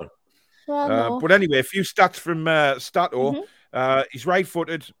sure. So. Well, no. But anyway, a few stats from Stato. He's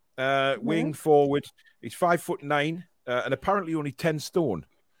right-footed, wing forward. He's 5'9", and apparently only 10 stone.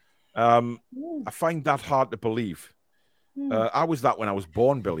 I find that hard to believe. I was that when I was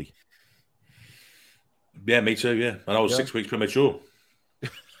born, Billy. Yeah, me too, yeah. And I was 6 weeks premature.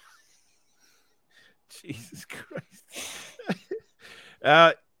 Jesus Christ.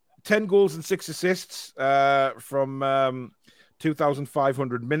 10 goals and 6 assists from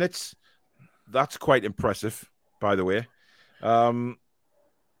 2,500 minutes. That's quite impressive, by the way.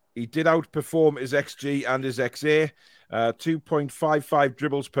 He did outperform his XG and his XA. 2.55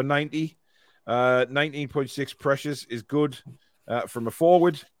 dribbles per 90. 19.6 pressures is good from a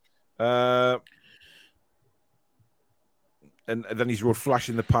forward. And then he's wrote flash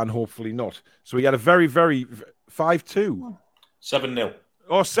in the pan, hopefully not. So he had a very, very 5-2. 7-0.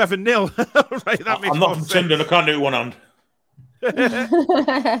 Oh, 7-0. Right, that makes I'm not from Swindon. I can't do one hand.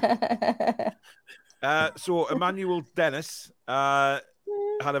 So Emmanuel Dennis had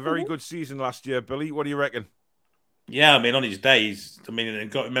a very good season last year, Billy. What do you reckon? Yeah, I mean, on his days,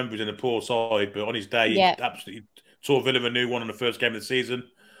 remember he's in a poor side, but on his day, he absolutely tore Villa a new one on the first game of the season.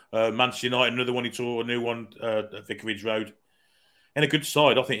 Manchester United, another one, he tore a new one at Vicarage Road. In a good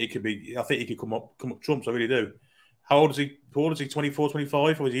side, I think he could come up trumps. I really do. How old is he? Paul, is he 24,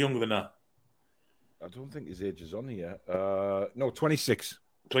 25, or is he younger than that? I don't think his age is on here. No, 26.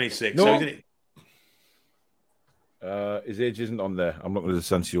 26. No. So his age isn't on there. I'm looking at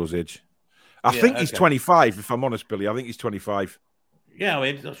Asensio's age. I think he's 25, if I'm honest, Billy. I think he's 25. Yeah,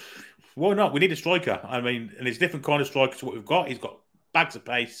 I mean, Why not? We need a striker. I mean, and it's different kind of striker to what we've got. He's got bags of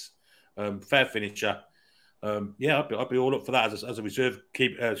pace, fair finisher. Yeah, I'd be all up for that as a reserve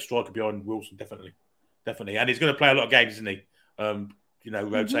striker behind Wilson, definitely. And he's going to play a lot of games, isn't he?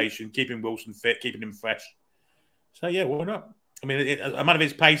 Rotation, keeping Wilson fit, keeping him fresh. So yeah, why not? I mean, a man of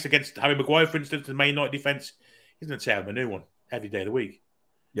his pace against Harry Maguire, for instance, the Man United defence, he's going to tear him a new one every day of the week.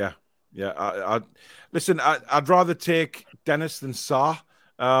 Yeah. I'd rather take Dennis than Sarr.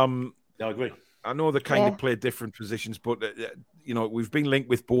 I agree. I know they kind of play different positions, but we've been linked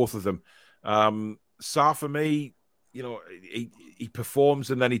with both of them. Sarr, for me, he performs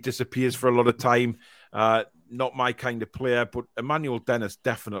and then he disappears for a lot of time. Not my kind of player, but Emmanuel Dennis,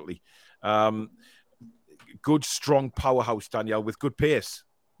 definitely. Good, strong powerhouse, Danielle, with good pace.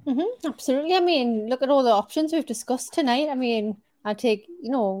 Absolutely. I mean, look at all the options we've discussed tonight. I mean, we'd take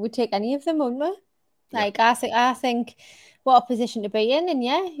any of them, wouldn't we? Like, I think what a position to be in. And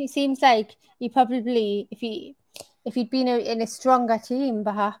yeah, he seems like he probably, if he'd been in a stronger team,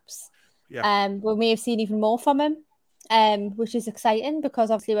 perhaps, we may have seen even more from him, which is exciting because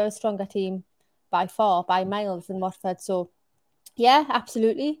obviously we're a stronger team by miles than Watford. So yeah,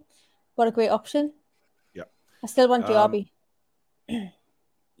 absolutely. What a great option. Yeah. I still want Diaby.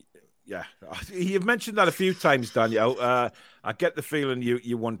 Yeah, you've mentioned that a few times, Danielle. I get the feeling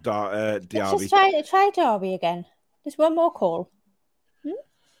you want Diaby. Let's just try Diaby again. Just one more call.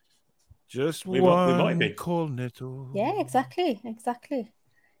 Just one call, Neto. Yeah, exactly.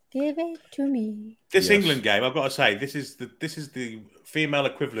 Give it to me. This England game, I've got to say, this is the female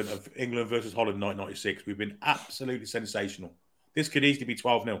equivalent of England versus Holland 1996. We've been absolutely sensational. This could easily be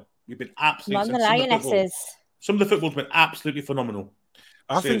 12-0. We've been absolutely sensational. Some of the football's been absolutely phenomenal.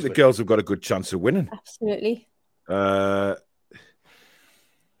 I think the girls have got a good chance of winning. Absolutely.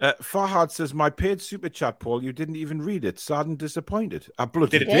 Farhad says, my paid super chat, Paul, you didn't even read it. Sad and disappointed. I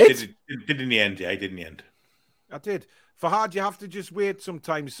bloody did in the end. Yeah, I did in the end. I did. Farhad, you have to just wait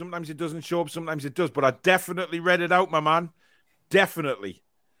sometimes. Sometimes it doesn't show up, sometimes it does. But I definitely read it out, my man. Definitely.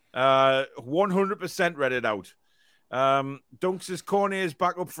 100% read it out. Dunk says Cornet is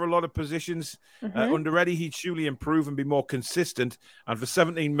back up for a lot of positions. Under Eddie, he'd surely improve and be more consistent. And for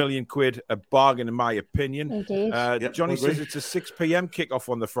 17 million quid, a bargain, in my opinion. Indeed. Johnny says it's a 6 p.m. kickoff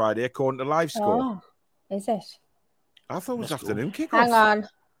on the Friday, according to Live Score. Oh, is it? I thought it was afternoon kickoff. Hang on.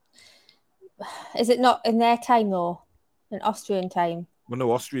 Is it not in their time, though? In Austrian time? Well,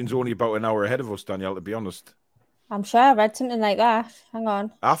 no, Austrian's only about an hour ahead of us, Danielle, to be honest. I'm sure I read something like that. Hang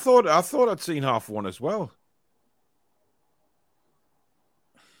on. I thought I'd seen 1:30 as well.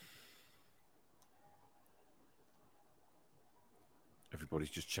 Everybody's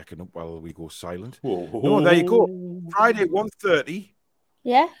just checking up while we go silent. No, there you go. Friday, 1:30.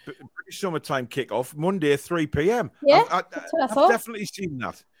 Yeah. British summertime kickoff. Monday, 3 p.m. Yeah, I've definitely seen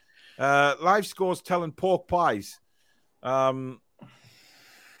that. Live Score's telling pork pies.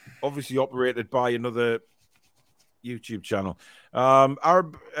 Obviously operated by another YouTube channel.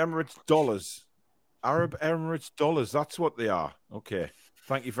 Arab Emirates dollars. That's what they are. Okay.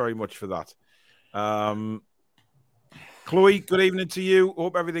 Thank you very much for that. Chloe, good evening to you.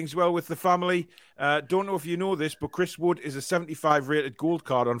 Hope everything's well with the family. Don't know if you know this, but Chris Wood is a 75 rated gold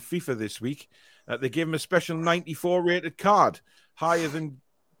card on FIFA this week. They gave him a special 94 rated card, higher than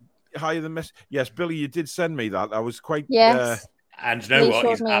Messi. Yes, Billy, you did send me that. I was quite. Yes. And you know what?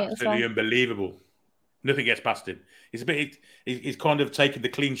 He's absolutely unbelievable. Nothing gets past him. He's kind of taken the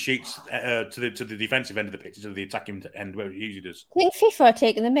clean sheets to the defensive end of the pitch, to the attacking end where he usually does. I think FIFA are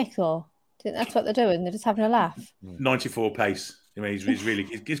taking the mick, though. I think that's what they're doing. They're just having a laugh. 94 pace. I mean,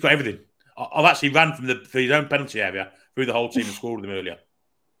 he's got everything. I've actually ran for his own penalty area through the whole team and scored with him earlier.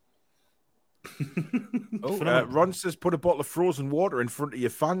 Ron says, put a bottle of frozen water in front of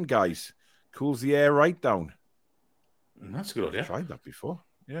your fan, guys. Cools the air right down. That's a good idea. I've tried that before.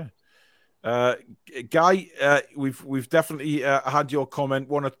 Yeah. Guy, we've definitely had your comment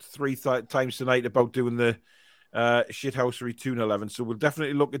 1 or 3 times tonight about doing the shithousery Toon 11, so we'll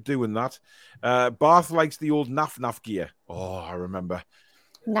definitely look at doing that. Bath likes the old Naf gear. Oh, I remember.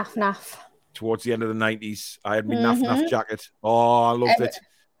 Naf. Towards the end of the 90s, I had my Naf jacket. Oh, I loved it.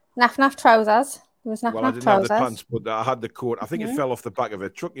 Naf trousers. It was Naf I didn't trousers. have the pants, but I had the coat. I think it fell off the back of a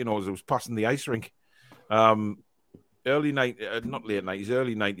truck, as it was passing the ice rink. Early 90s, not late 90s,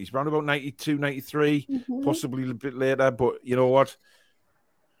 early 90s, around about 92, 93, possibly a bit later. But you know what?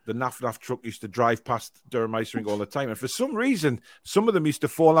 The Naf truck used to drive past Durham Ice Rink all the time. And for some reason, some of them used to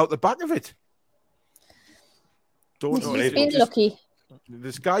fall out the back of it. He's been lucky.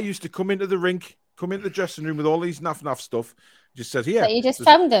 This guy used to come into the rink, come into the dressing room with all these Naf stuff. Just said, here. So you just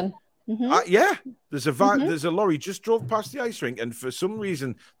found them? Yeah, there's a lorry just drove past the ice rink, and for some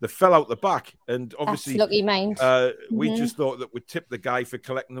reason they fell out the back. And obviously, that's lucky mind. We just thought that we'd tip the guy for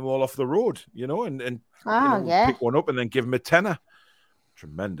collecting them all off the road, and pick one up and then give him a tenner.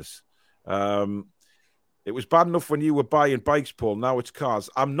 Tremendous. It was bad enough when you were buying bikes, Paul. Now it's cars.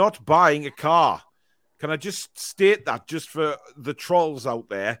 I'm not buying a car. Can I just state that just for the trolls out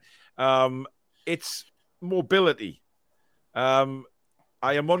there? It's mobility.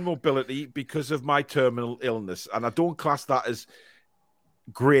 I am on mobility because of my terminal illness, and I don't class that as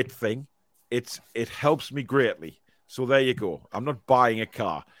great thing. It helps me greatly. So there you go. I'm not buying a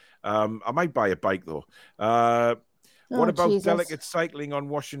car. I might buy a bike though. What about delicate cycling on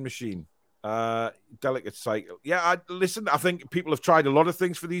washing machine? Delicate cycle. Yeah, listen, I think people have tried a lot of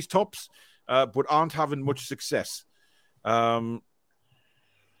things for these tops, but aren't having much success. Apparently,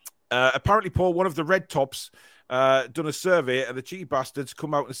 Paul, one of the red tops done a survey, and the cheeky bastards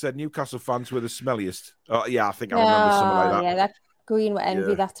come out and said Newcastle fans were the smelliest. Yeah, I think I remember something like that. Yeah, that green with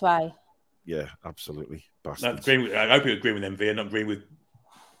envy, that's why. Yeah, absolutely. Bastards. I hope you agree with envy and not agree with...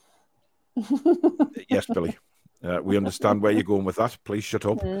 Yes, Billy. We understand where you're going with that. Please shut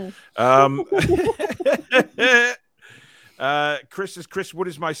up. Chris says, Chris Wood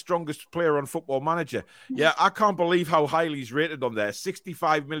is my strongest player on Football Manager. Yeah, I can't believe how highly he's rated on there.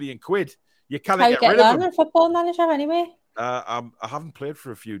 65 million quid. You can't get rid of him. On Football Manager anyway? I haven't played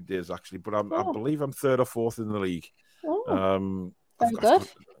for a few days actually, but I believe I'm third or fourth in the league. Very good.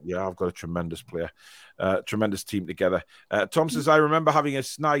 I've got a tremendous player, tremendous team together. Tom says, I remember having a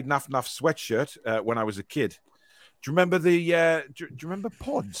snide Naf Naf sweatshirt when I was a kid. Do you remember do you remember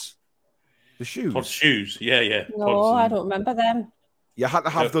Pods? The shoes? Pods shoes, yeah. No, Pods I don't remember them. You had to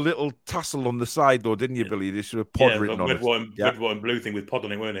have the little tassel on the side, though, didn't you, Billy? This sort of pod written on it. Red, white, and blue thing with pod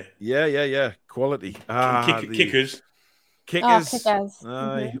on it, weren't it? Yeah. Quality. Kickers. Kickers.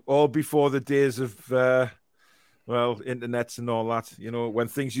 All before the days of, internets and all that. You know, when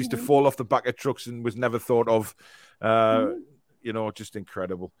things used to fall off the back of trucks and was never thought of. Just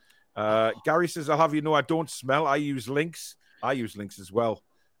incredible. Gary says, I'll have you know I don't smell. I use Lynx. I use Lynx as well.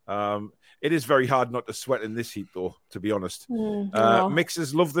 It is very hard not to sweat in this heat, though, to be honest.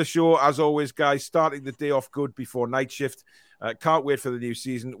 Mixers, love the show. As always, guys, starting the day off good before night shift. Can't wait for the new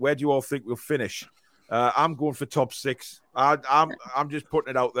season. Where do you all think we'll finish? I'm going for top 6. I'm just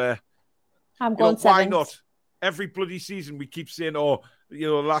putting it out there. I'm going 7th. Why not? Every bloody season we keep saying, the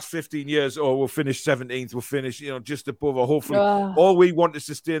last 15 years, we'll finish 17th, we'll finish, just above, or hopefully all we want is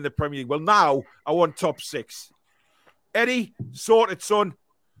to stay in the Premier League. Well, now I want top 6. Eddie, sort it, son.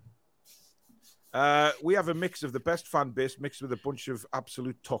 We have a mix of the best fan base mixed with a bunch of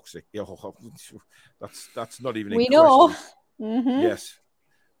absolute toxic. That's not even. We know. Yes.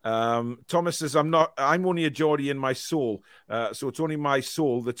 Thomas says, I'm only a Geordie in my soul, so it's only my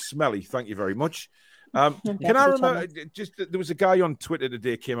soul that's smelly. Thank you very much. Can I remember? There was a guy on Twitter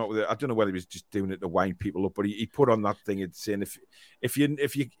today came out with it. I don't know whether he was just doing it to wind people up, but he put on that thing and saying if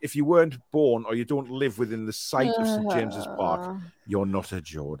you weren't born or you don't live within the sight of St James's Park, you're not a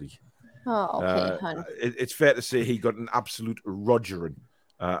Geordie. Okay. It's fair to say he got an absolute Rogering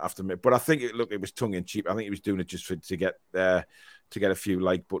after me, but I think it was tongue in cheek. I think he was doing it just to get a few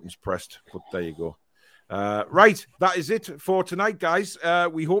like buttons pressed. But there you go. Right, that is it for tonight, guys.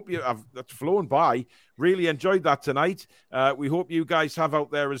 We hope you have flown by. Really enjoyed that tonight. We hope you guys have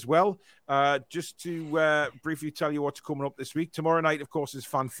out there as well. Just to briefly tell you what's coming up this week. Tomorrow night, of course, is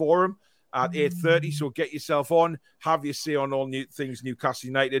Fan Forum at 8:30. So get yourself on. Have your say on all new things Newcastle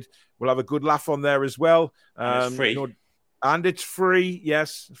United. We'll have a good laugh on there as well. It's free. And it's free.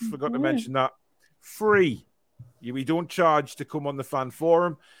 Yes, forgot to mention that. Free. We don't charge to come on the Fan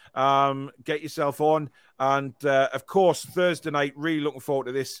Forum. Get yourself on. And, of course, Thursday night, really looking forward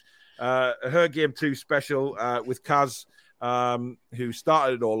to this. Her Game 2 special with Kaz, who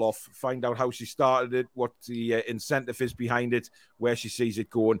started it all off. Find out how she started it, what the incentive is behind it, where she sees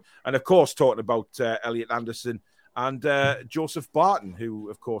it going. And, of course, talking about Elliot Anderson and Joseph Barton, who,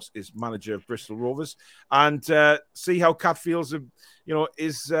 of course, is manager of Bristol Rovers. And see how Kat feels,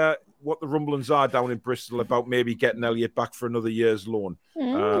 is what the rumblings are down in Bristol about maybe getting Elliot back for another year's loan.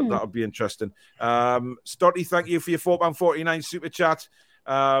 That would be interesting. Stotty, thank you for your £4.49 super chat.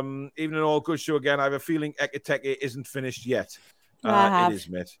 Evening all, good show again. I have a feeling Ekateke isn't finished yet. It is,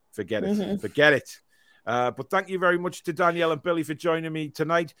 mate. Forget it. Forget it. But thank you very much to Danielle and Billy for joining me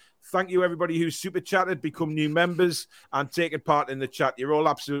tonight. Thank you, everybody who's super chatted, become new members, and taken part in the chat. You're all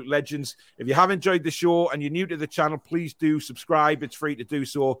absolute legends. If you have enjoyed the show and you're new to the channel, please do subscribe. It's free to do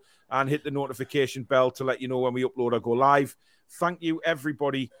so, and hit the notification bell to let you know when we upload or go live. Thank you,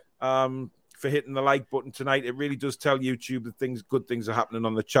 everybody, for for hitting the like button tonight. It really does tell YouTube that good things are happening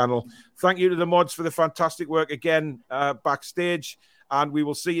on the channel. Thank you to the mods for the fantastic work again backstage. And we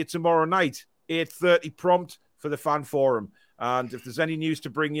will see you tomorrow night, 8:30 prompt for the fan forum. And if there's any news to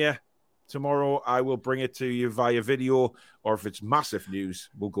bring you tomorrow, I will bring it to you via video, or if it's massive news,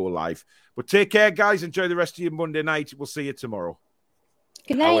 we'll go live. But take care, guys. Enjoy the rest of your Monday night. We'll see you tomorrow.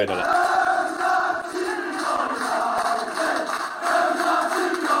 Good night.